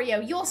 Rosario.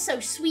 You're so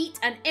sweet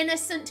and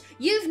innocent.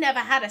 You've never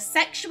had a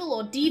sexual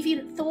or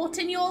deviant thought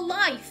in your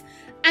life.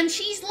 And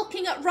she's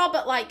looking at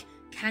Robert like,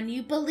 can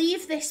you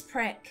believe this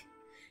prick?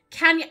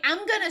 Can you?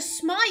 I'm gonna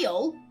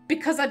smile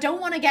because I don't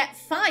want to get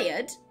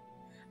fired.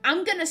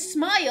 I'm gonna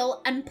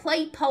smile and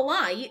play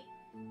polite.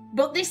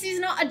 But this is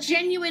not a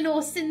genuine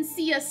or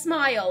sincere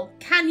smile.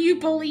 Can you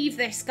believe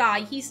this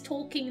guy? He's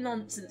talking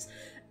nonsense.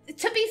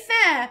 To be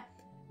fair,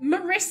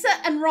 Marissa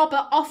and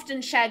Robert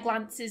often share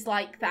glances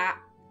like that.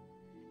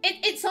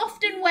 It's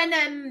often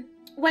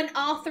when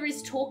Arthur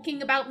is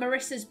talking about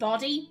Marissa's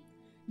body.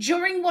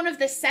 During one of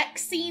the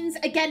sex scenes,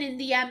 again in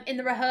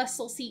the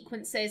rehearsal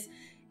sequences,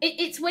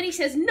 it's when he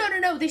says,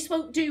 no, this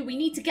won't do. We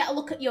need to get a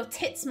look at your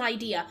tits, my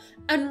dear.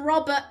 And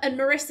Robert and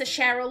Marissa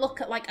share a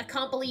look at like, I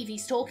can't believe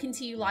he's talking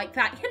to you like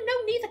that. Yeah, no,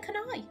 neither can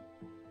I.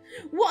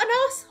 What an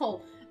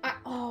asshole.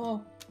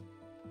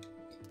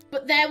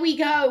 But there we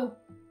go.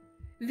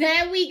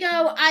 There we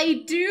go.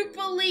 I do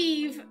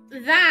believe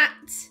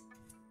that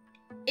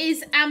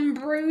is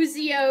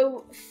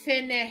Ambrosio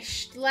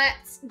finished.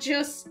 Let's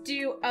just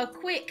do a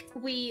quick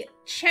wee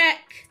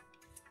check.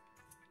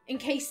 In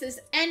case there's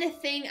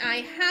anything I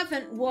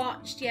haven't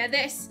watched. Yeah,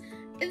 this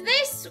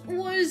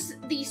was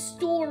the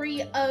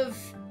story of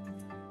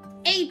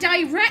a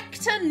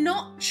director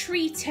not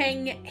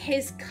treating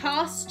his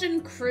cast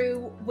and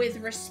crew with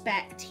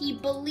respect. He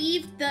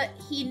believed that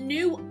he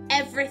knew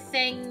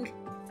everything.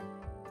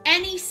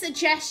 Any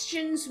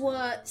suggestions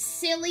were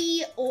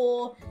silly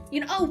or,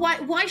 oh,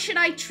 why should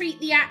I treat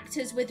the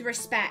actors with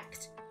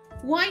respect?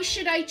 Why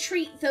should I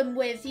treat them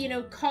with,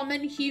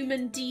 common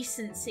human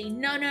decency?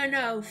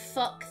 No,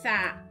 fuck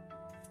that.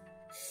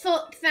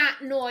 Fuck that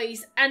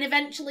noise. And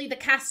eventually the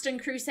cast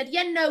and crew said,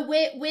 yeah, no,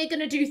 we're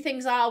gonna do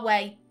things our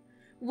way.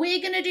 We're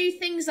gonna do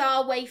things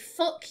our way,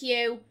 fuck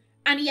you.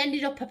 And he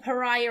ended up a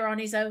pariah on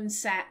his own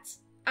set.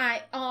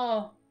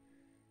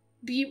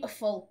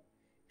 Beautiful.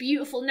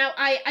 Beautiful. Now,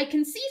 I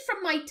can see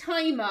from my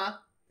timer,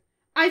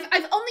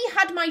 I've only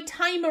had my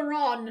timer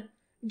on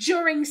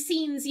during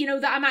scenes, you know,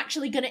 that I'm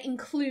actually going to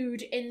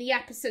include in the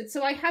episode.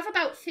 So I have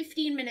about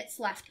 15 minutes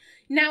left.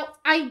 Now,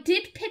 I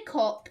did pick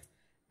up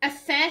a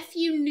fair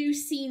few new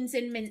scenes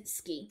in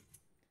Minsky.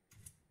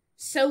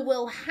 So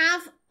we'll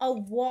have a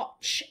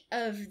watch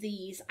of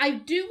these. I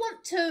do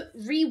want to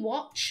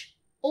rewatch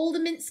all the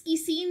Minsky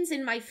scenes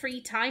in my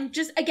free time.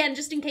 Just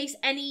in case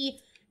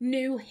any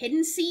new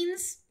hidden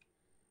scenes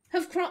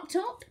have cropped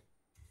up.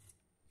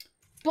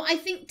 But I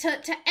think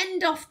to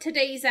end off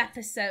today's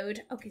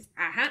episode... Okay,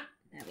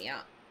 there we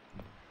are.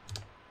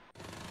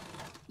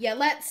 Yeah,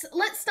 let's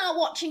start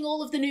watching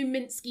all of the new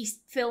Minsky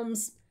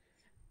films.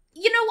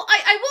 You know,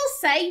 I will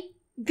say,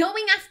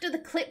 going after the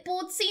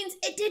clipboard scenes,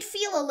 it did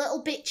feel a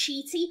little bit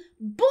cheaty,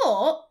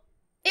 but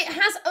it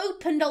has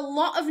opened a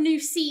lot of new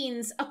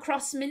scenes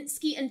across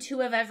Minsky and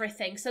Two of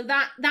Everything, so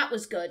that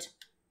was good.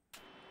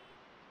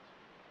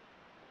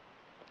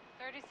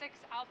 36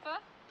 Alpha,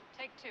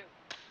 take 2.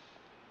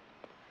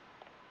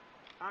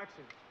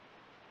 Action.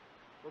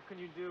 What can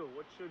you do?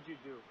 What should you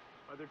do?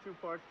 Are there two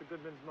parts to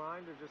Goodman's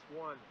mind or just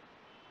one?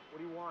 What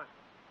do you want?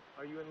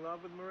 Are you in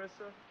love with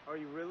Marissa? Are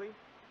you really?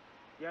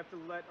 You have to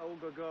let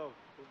Olga go.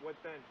 But what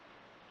then?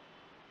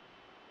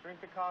 Drink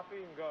the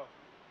coffee and go.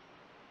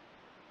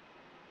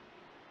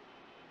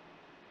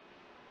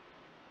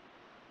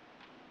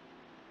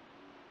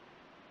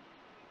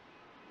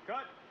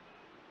 Cut!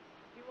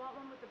 You want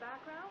one with the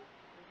background?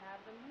 We have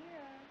them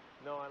here.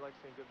 No, I like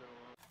seeing Goodman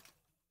alone.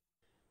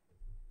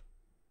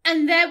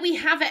 And there we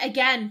have it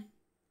again.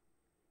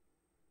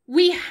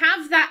 We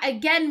have that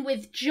again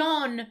with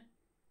John.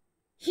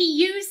 He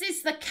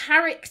uses the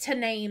character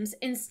names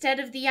instead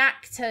of the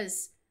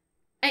actors,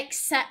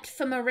 except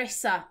for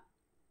Marissa.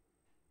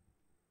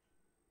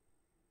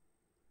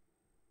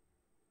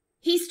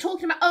 He's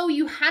talking about, oh,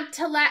 you had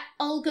to let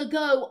Olga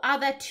go. Are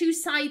there two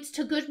sides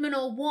to Goodman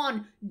or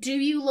one? Do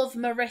you love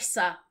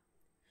Marissa?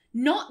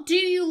 Not do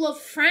you love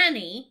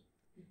Franny?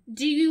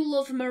 Do you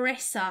love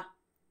Marissa?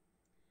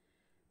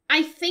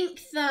 I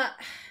think that...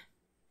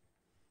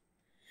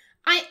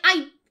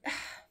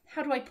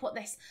 how do I put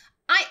this?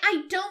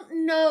 I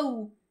don't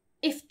know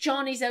if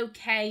John is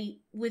okay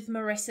with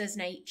Marissa's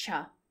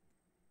nature.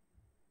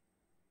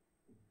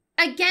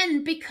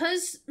 Again,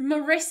 because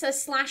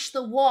Marissa /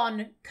 the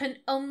One can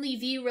only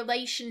view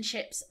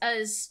relationships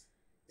as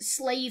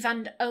slave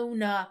and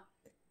owner,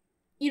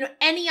 you know,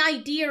 any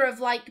idea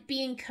of, like,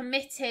 being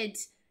committed...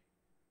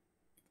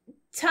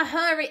 To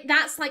her,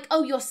 that's like,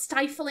 oh, you're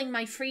stifling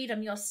my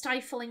freedom. You're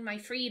stifling my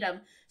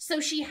freedom. So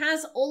she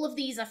has all of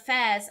these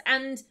affairs.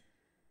 And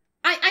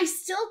I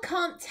still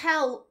can't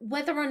tell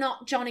whether or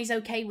not Johnny's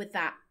okay with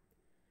that.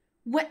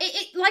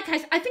 Like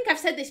I think I've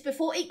said this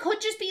before. It could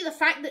just be the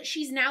fact that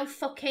she's now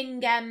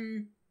fucking...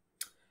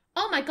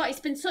 Oh my god, it's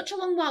been such a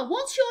long while.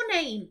 What's your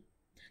name?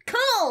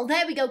 Carl!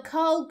 There we go.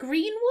 Carl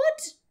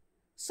Greenwood?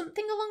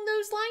 Something along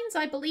those lines,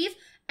 I believe.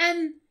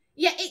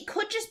 Yeah, it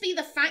could just be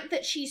the fact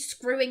that she's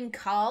screwing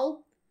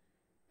Carl,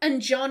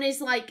 and John is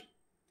like,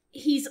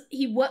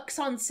 he works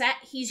on set,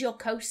 he's your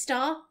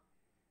co-star.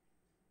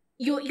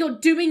 You're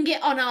doing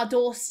it on our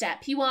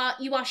doorstep. You are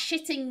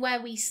shitting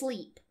where we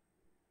sleep.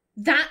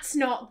 That's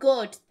not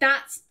good.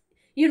 That's,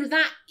 you know,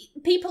 that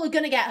people are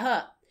gonna get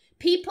hurt.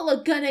 People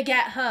are gonna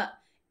get hurt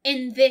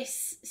in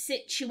this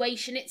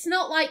situation. It's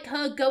not like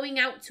her going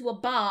out to a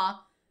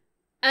bar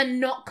and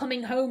not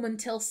coming home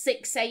until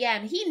 6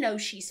 a.m. He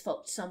knows she's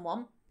fucked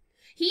someone.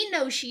 He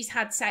knows she's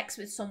had sex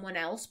with someone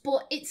else,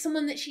 but it's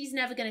someone that she's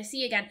never going to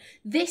see again.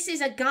 This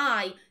is a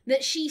guy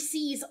that she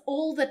sees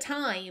all the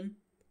time,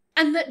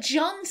 and that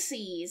John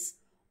sees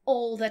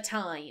all the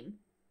time.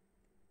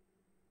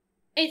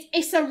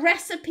 It's a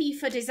recipe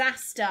for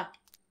disaster.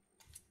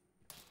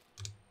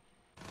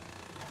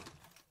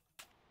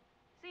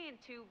 Scene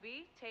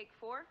 2B, take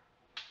 4.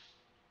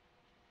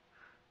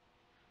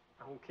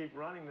 I will keep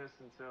running this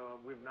until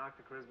we've knocked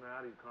the charisma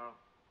out of you, Carl.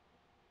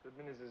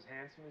 Goodman is as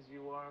handsome as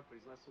you are, but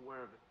he's less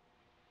aware of it.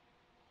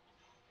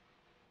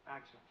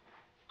 Action.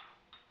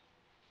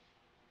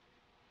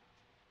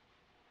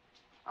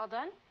 All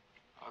done?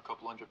 A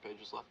couple 100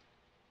 pages left.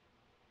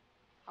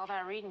 All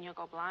that reading, you'll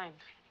go blind.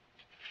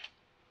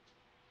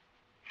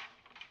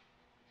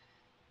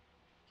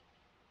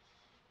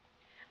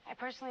 I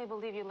personally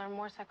believe you learn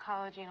more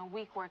psychology in a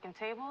week working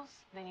tables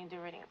than you do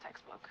reading a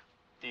textbook.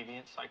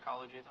 Deviant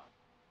psychology,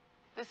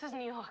 though. This is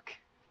New York.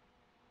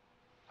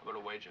 How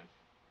about a wager?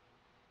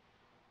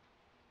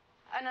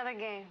 Another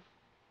game.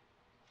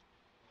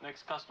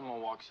 Next customer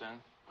walks in,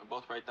 we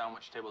both write down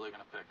which table they're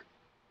gonna pick.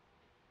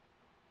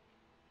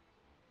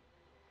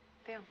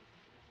 Deal.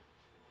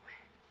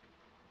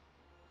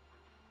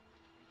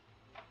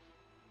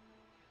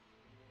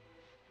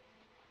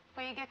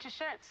 Where you get your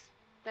shirts?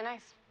 They're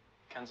nice.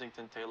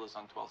 Kensington Tailors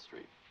on 12th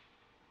Street.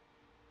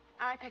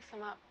 I picked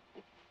them up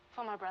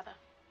for my brother.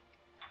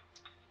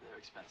 They're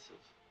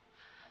expensive.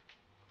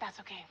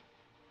 That's okay.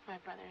 My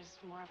brother's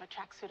more of a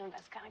tracksuit and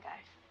vest kind of guy.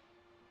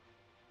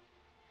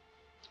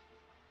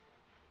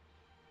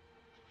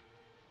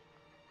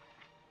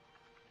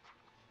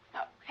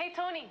 Oh, hey,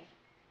 Tony.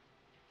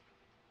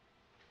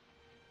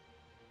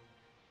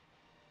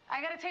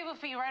 I got a table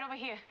for you right over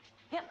here.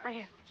 Yep, right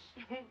here.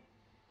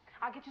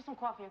 I'll get you some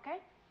coffee, okay?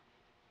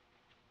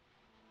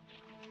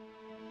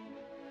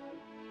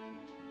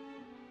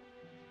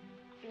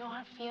 No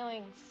hard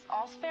feelings.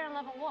 All's fair in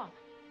love and war.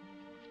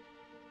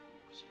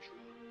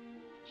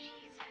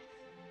 Jesus.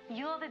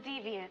 You're the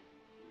deviant.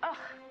 Ugh.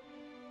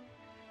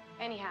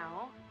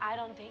 Anyhow, I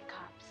don't date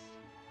cops.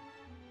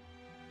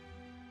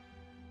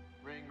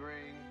 Ring,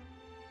 ring.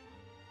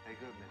 Hey,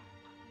 Goodman.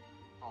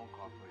 Phone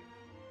call, please.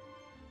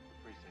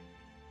 Precinct.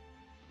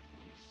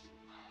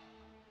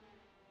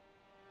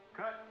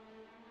 Cut.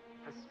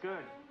 That's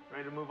good.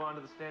 Ready to move on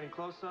to the standing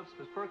close-ups?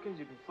 Miss Perkins,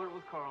 you can flirt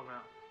with Carl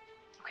now.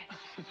 Okay.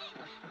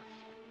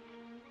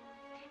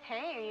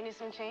 Hey, you need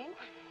some change?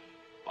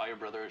 Buy your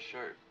brother a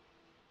shirt.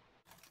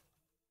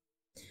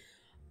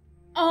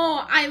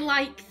 Oh, I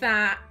like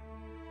that.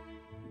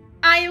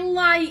 I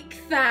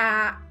like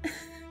that.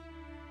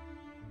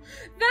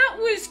 That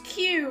was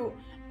cute.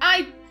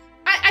 I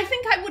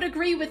think I would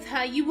agree with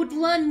her. You would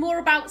learn more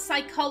about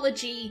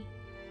psychology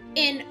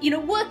in, you know,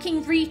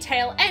 working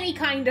retail, any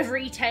kind of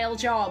retail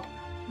job,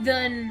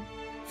 than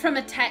from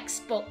a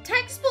textbook.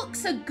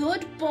 Textbooks are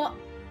good, but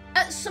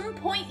at some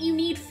point you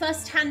need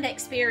first-hand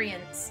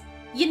experience.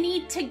 You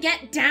need to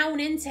get down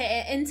into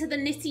it, into the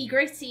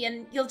nitty-gritty,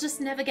 and you'll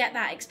just never get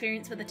that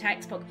experience with a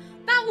textbook.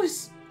 That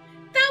was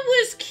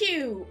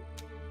cute.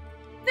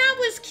 That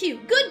was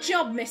cute. Good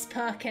job, Miss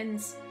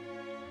Perkins.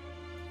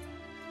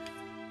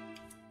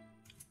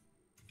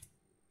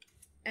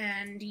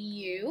 And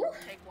you?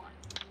 Take one.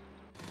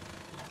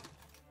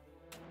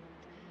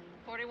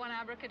 41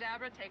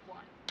 abracadabra, take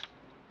one.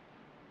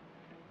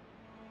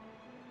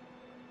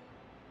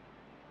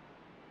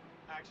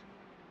 Action.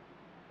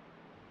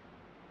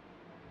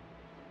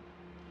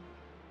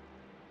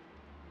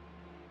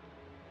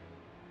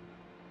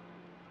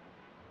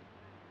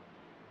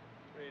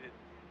 Read it.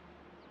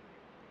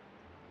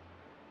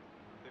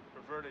 They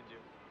perverted you.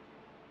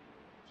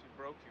 She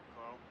broke you,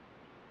 Carl.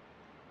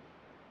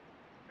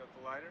 Got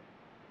the lighter?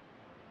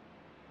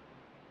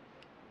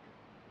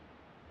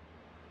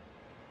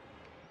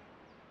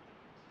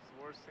 It's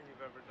the worst thing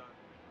you've ever done.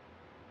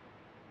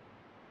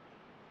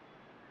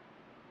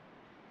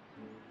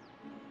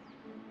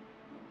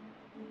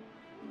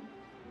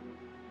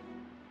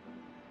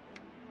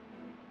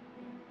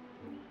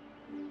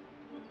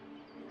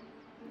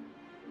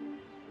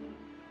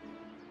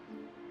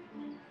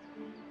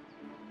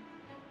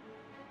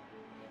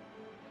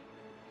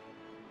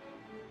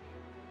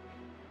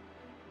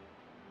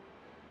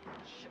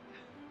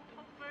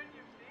 Don't burn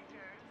your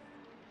fingers.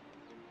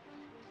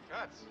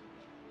 Guts.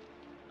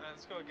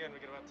 Let's go again. We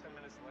got about 10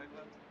 minutes of light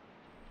left.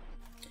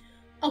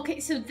 Okay,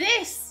 so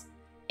this,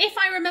 if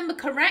I remember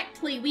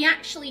correctly, we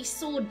actually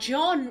saw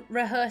John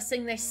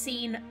rehearsing this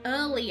scene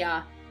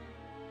earlier.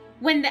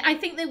 When I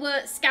think they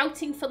were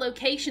scouting for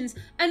locations.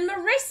 And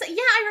Marissa, yeah,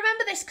 I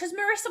remember this because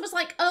Marissa was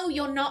like, oh,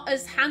 you're not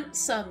as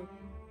handsome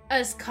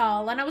as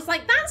Carl. And I was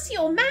like, that's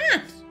your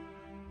man.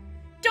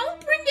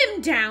 Don't bring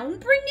him down,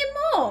 bring him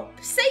up.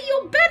 Say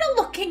you're better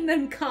looking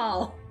than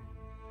Carl.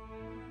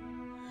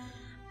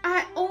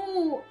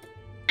 Oh,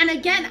 and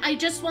again, I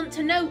just want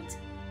to note,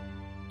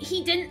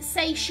 he didn't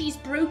say she's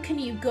broken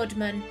you,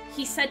 Goodman.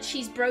 He said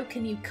she's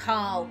broken you,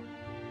 Carl.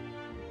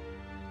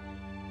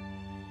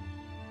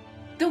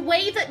 The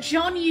way that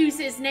John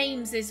uses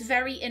names is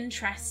very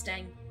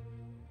interesting.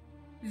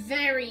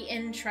 Very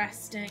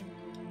interesting.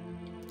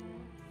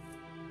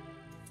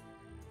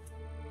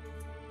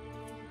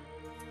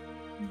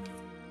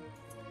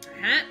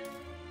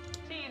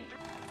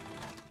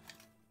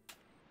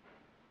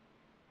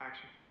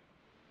 Action.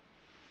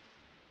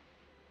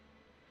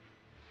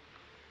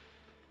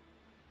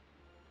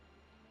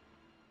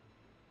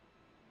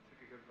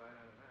 Took a good bite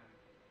out of that.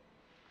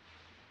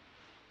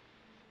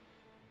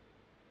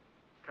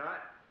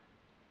 Cut.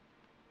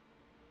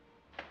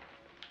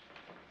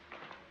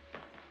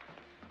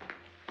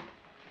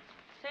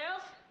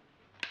 Tails?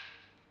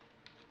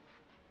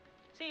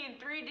 Scene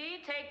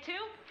 3D, take two.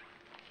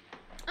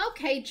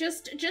 Okay,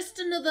 just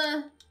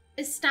another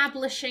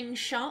establishing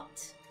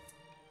shot.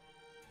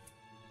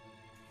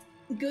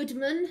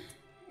 Goodman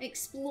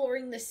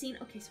exploring the scene.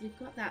 Okay, so we've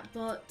got that,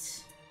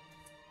 but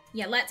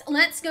yeah,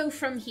 let's go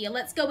from here.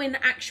 Let's go in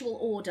actual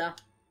order.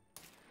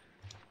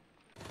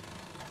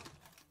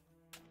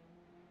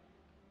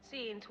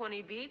 Scene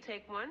 20B,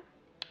 take one.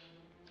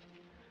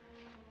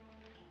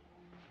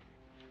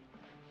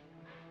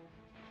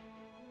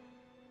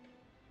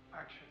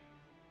 Action.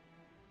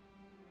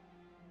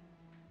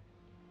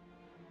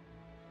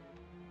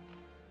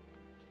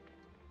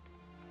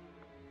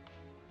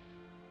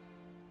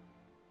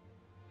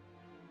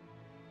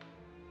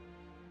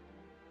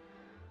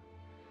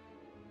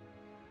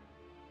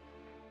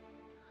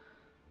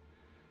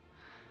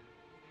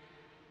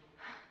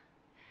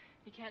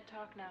 You can't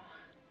talk now.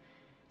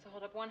 So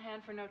hold up one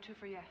hand for no, two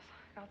for yes.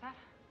 Got that?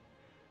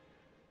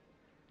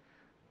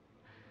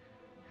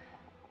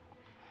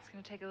 It's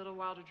gonna take a little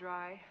while to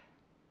dry.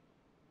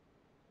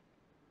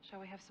 Shall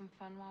we have some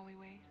fun while we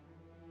wait?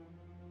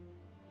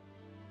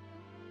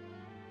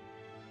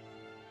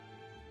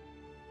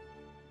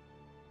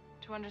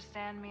 To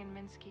understand me and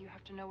Minsky, you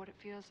have to know what it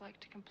feels like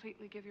to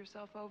completely give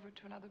yourself over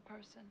to another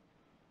person.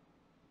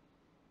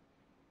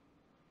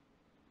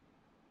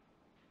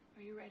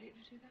 Are you ready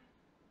to do that?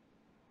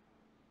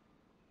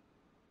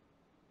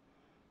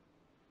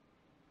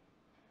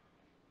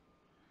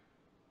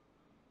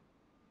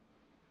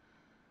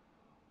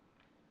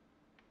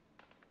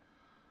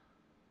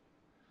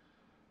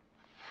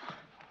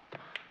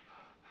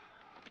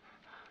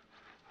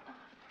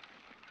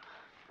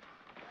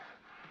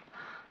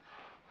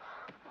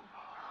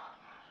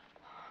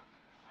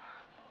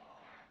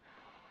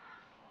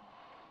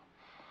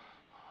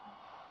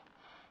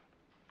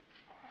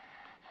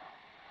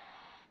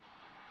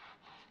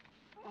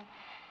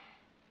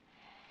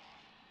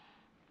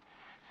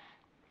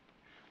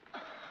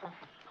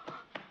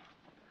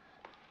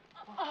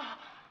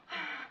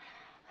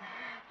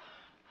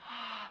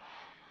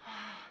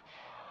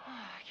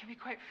 It can be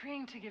quite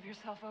freeing to give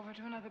yourself over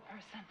to another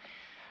person.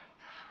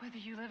 Whether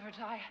you live or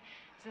die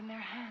is in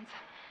their hands.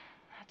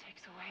 That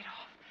takes the weight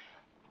off.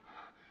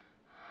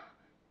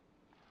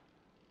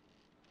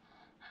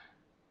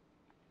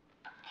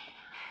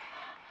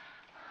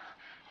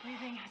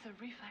 Breathing is a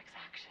reflex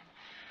action.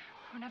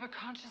 We're never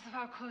conscious of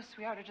how close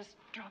we are to just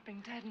dropping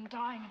dead and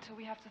dying until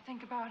we have to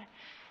think about it.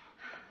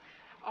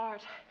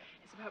 Art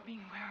is about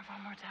being aware of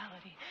our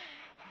mortality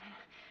and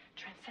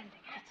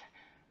transcending it.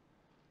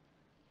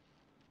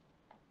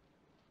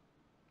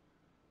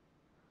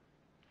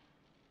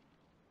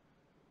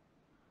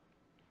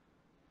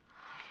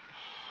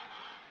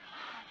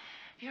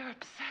 You're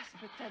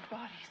obsessed with dead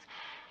bodies.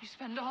 You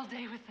spend all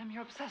day with them.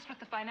 You're obsessed with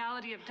the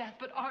finality of death,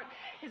 but art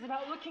is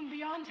about looking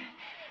beyond it.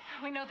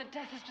 We know that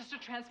death is just a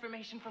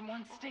transformation from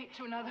one state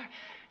to another.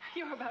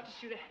 You're about to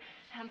shoot a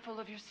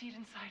handful of your seed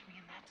inside me,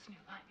 and that's new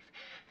life,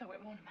 though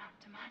it won't amount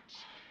to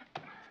much.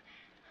 The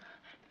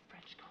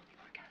French call the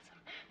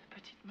orgasm the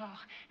petite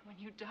mort. When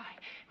you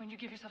die, when you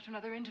give yourself to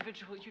another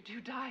individual, you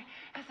do die.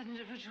 As an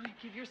individual, you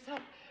give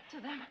yourself to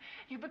them.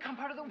 You become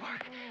part of the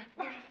work,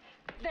 part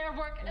of their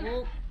work.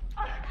 And...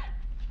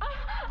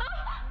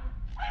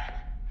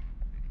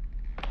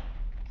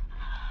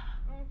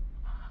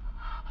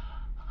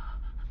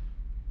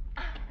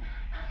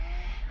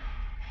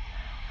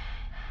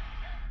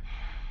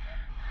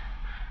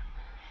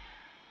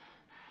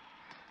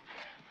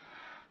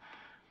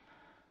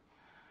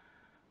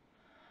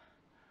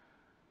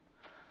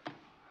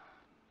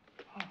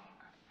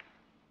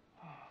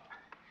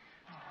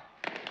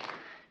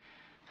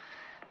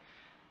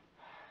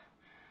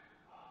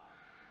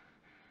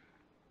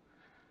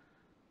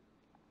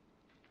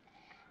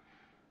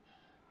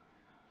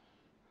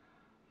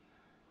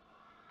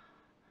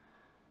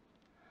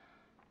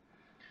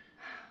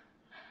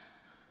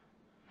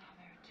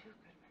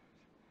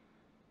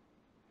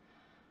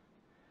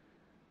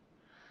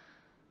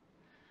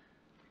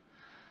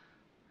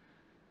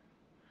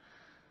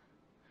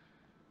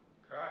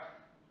 God,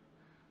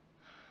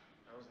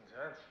 that was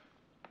intense.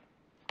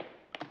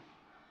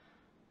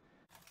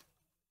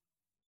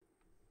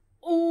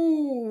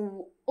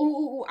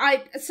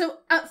 So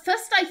at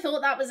first I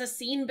thought that was a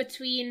scene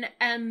between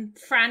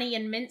Franny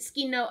and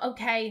Minsky. No,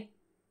 okay.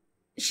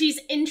 She's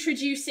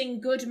introducing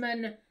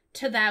Goodman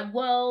to their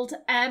world.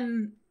 I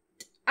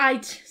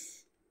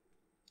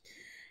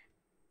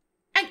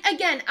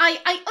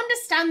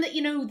understand that,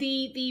 you know,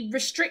 the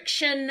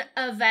restriction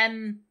of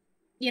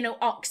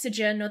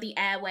oxygen or the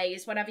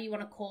airways, whatever you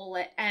want to call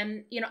it,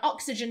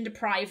 oxygen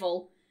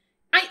deprival.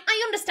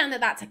 I understand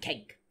that that's a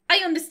kink.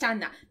 I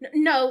understand that.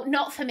 No,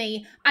 not for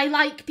me. I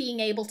like being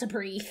able to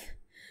breathe.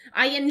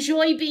 I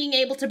enjoy being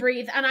able to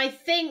breathe, and I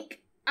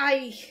think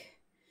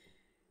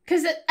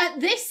because at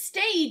this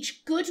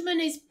stage, Goodman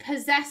is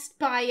possessed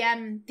by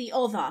the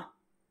other,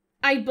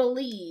 I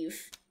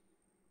believe.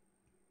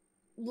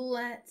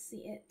 Let's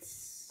see,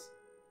 it's...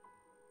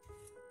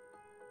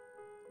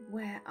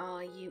 Where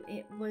are you?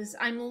 It was...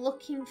 I'm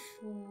looking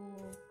for...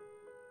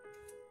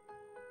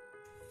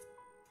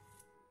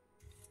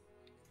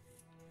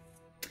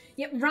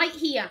 Yeah, right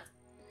here.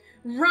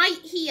 Right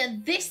here.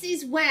 This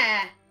is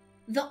where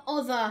the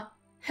other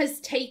has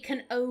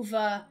taken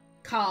over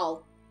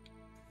Carl.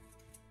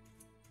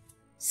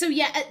 So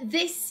yeah, at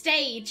this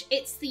stage,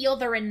 it's the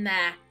other in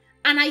there.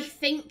 And I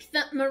think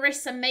that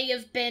Marissa may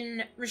have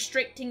been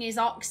restricting his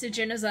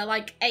oxygen as a,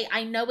 like, hey,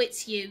 I know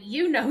it's you.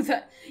 You know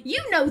that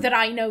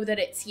I know that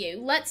it's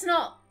you. Let's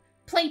not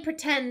play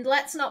pretend.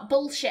 Let's not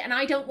bullshit. And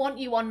I don't want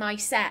you on my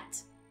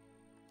set.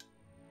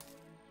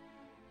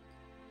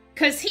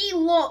 Because he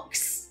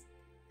looks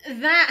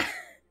that...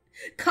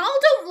 Carl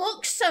don't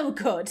look so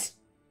good.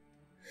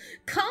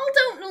 Carl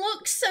don't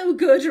look so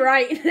good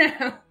right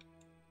now.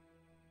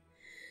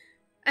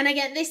 And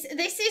again, this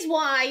is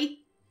why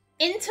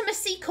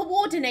intimacy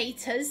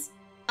coordinators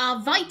are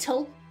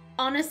vital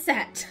on a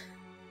set.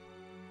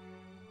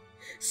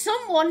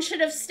 Someone should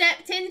have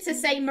stepped in to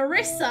say,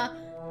 Marissa,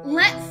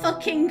 let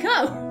fucking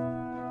go.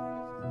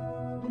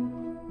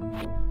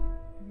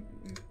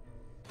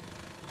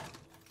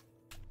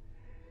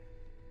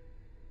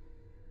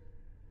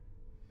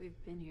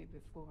 We've been here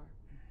before.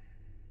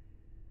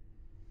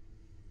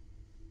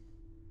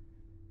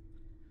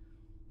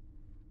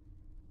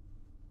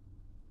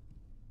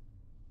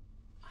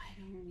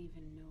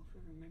 even know if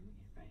we're remembering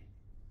it right.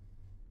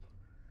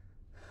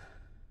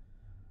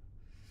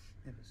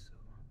 It was so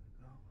long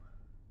ago.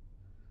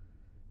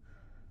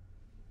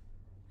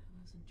 I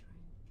wasn't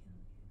trying to kill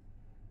you.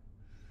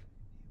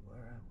 You were,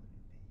 I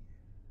wouldn't be here.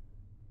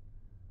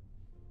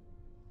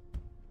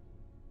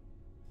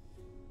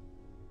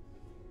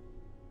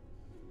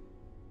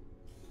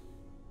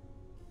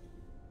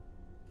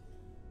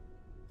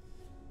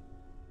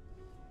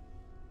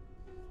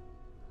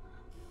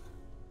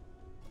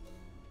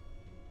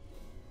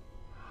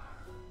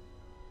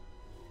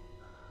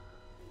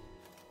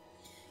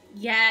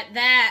 Yeah,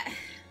 that.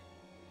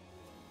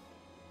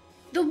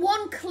 The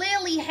one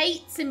clearly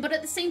hates him, but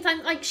at the same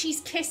time, like, she's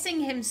kissing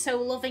him so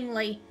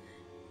lovingly.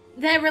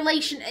 Their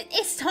relation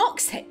is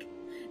toxic.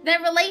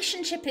 Their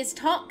relationship is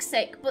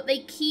toxic, but they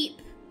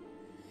keep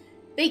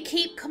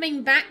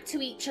coming back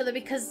to each other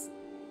because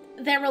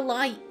they're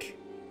alike.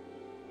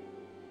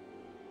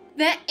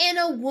 They're in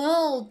a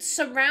world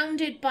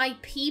surrounded by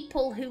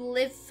people who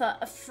live for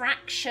a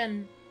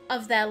fraction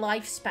of their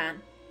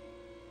lifespan.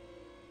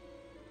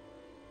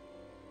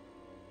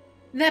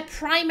 Their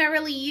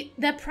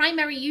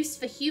primary use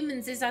for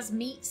humans is as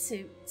meat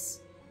suits.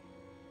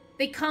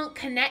 They can't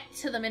connect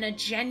to them in a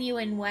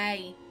genuine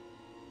way.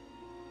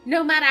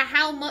 No matter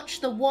how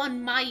much the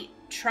one might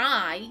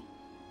try,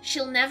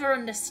 she'll never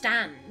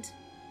understand.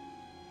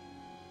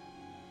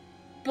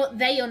 But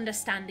they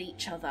understand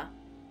each other.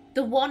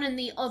 The one and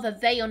the other,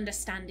 they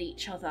understand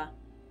each other.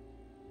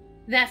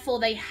 Therefore,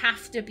 they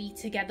have to be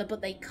together,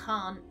 but they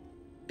can't.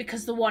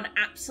 Because the one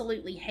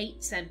absolutely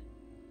hates him.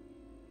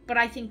 But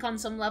I think on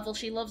some level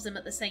she loves him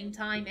at the same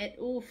time.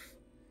 Oof.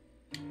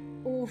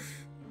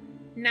 Oof.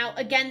 Now,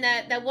 again,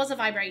 there was a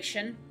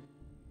vibration.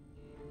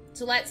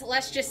 So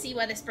let's just see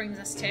where this brings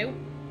us to.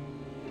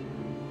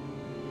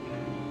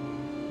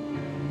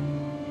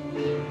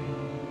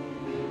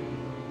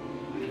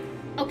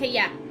 Okay,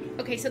 yeah.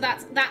 Okay, so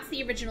that's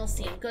the original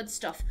scene. Good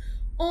stuff.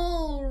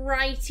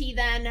 Alrighty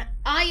then.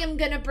 I am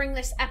gonna bring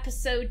this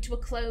episode to a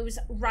close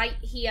right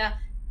here.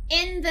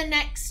 In the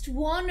next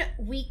one,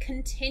 we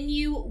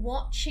continue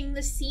watching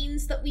the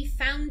scenes that we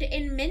found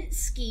in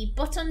Minsky.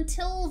 But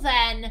until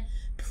then,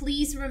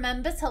 please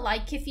remember to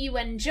like if you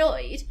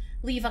enjoyed,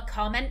 leave a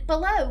comment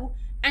below,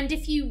 and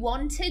if you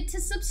wanted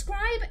to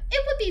subscribe,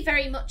 it would be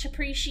very much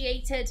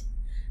appreciated.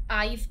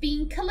 I've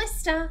been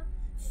Kallista.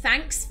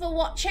 Thanks for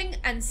watching,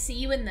 and see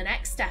you in the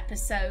next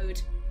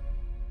episode.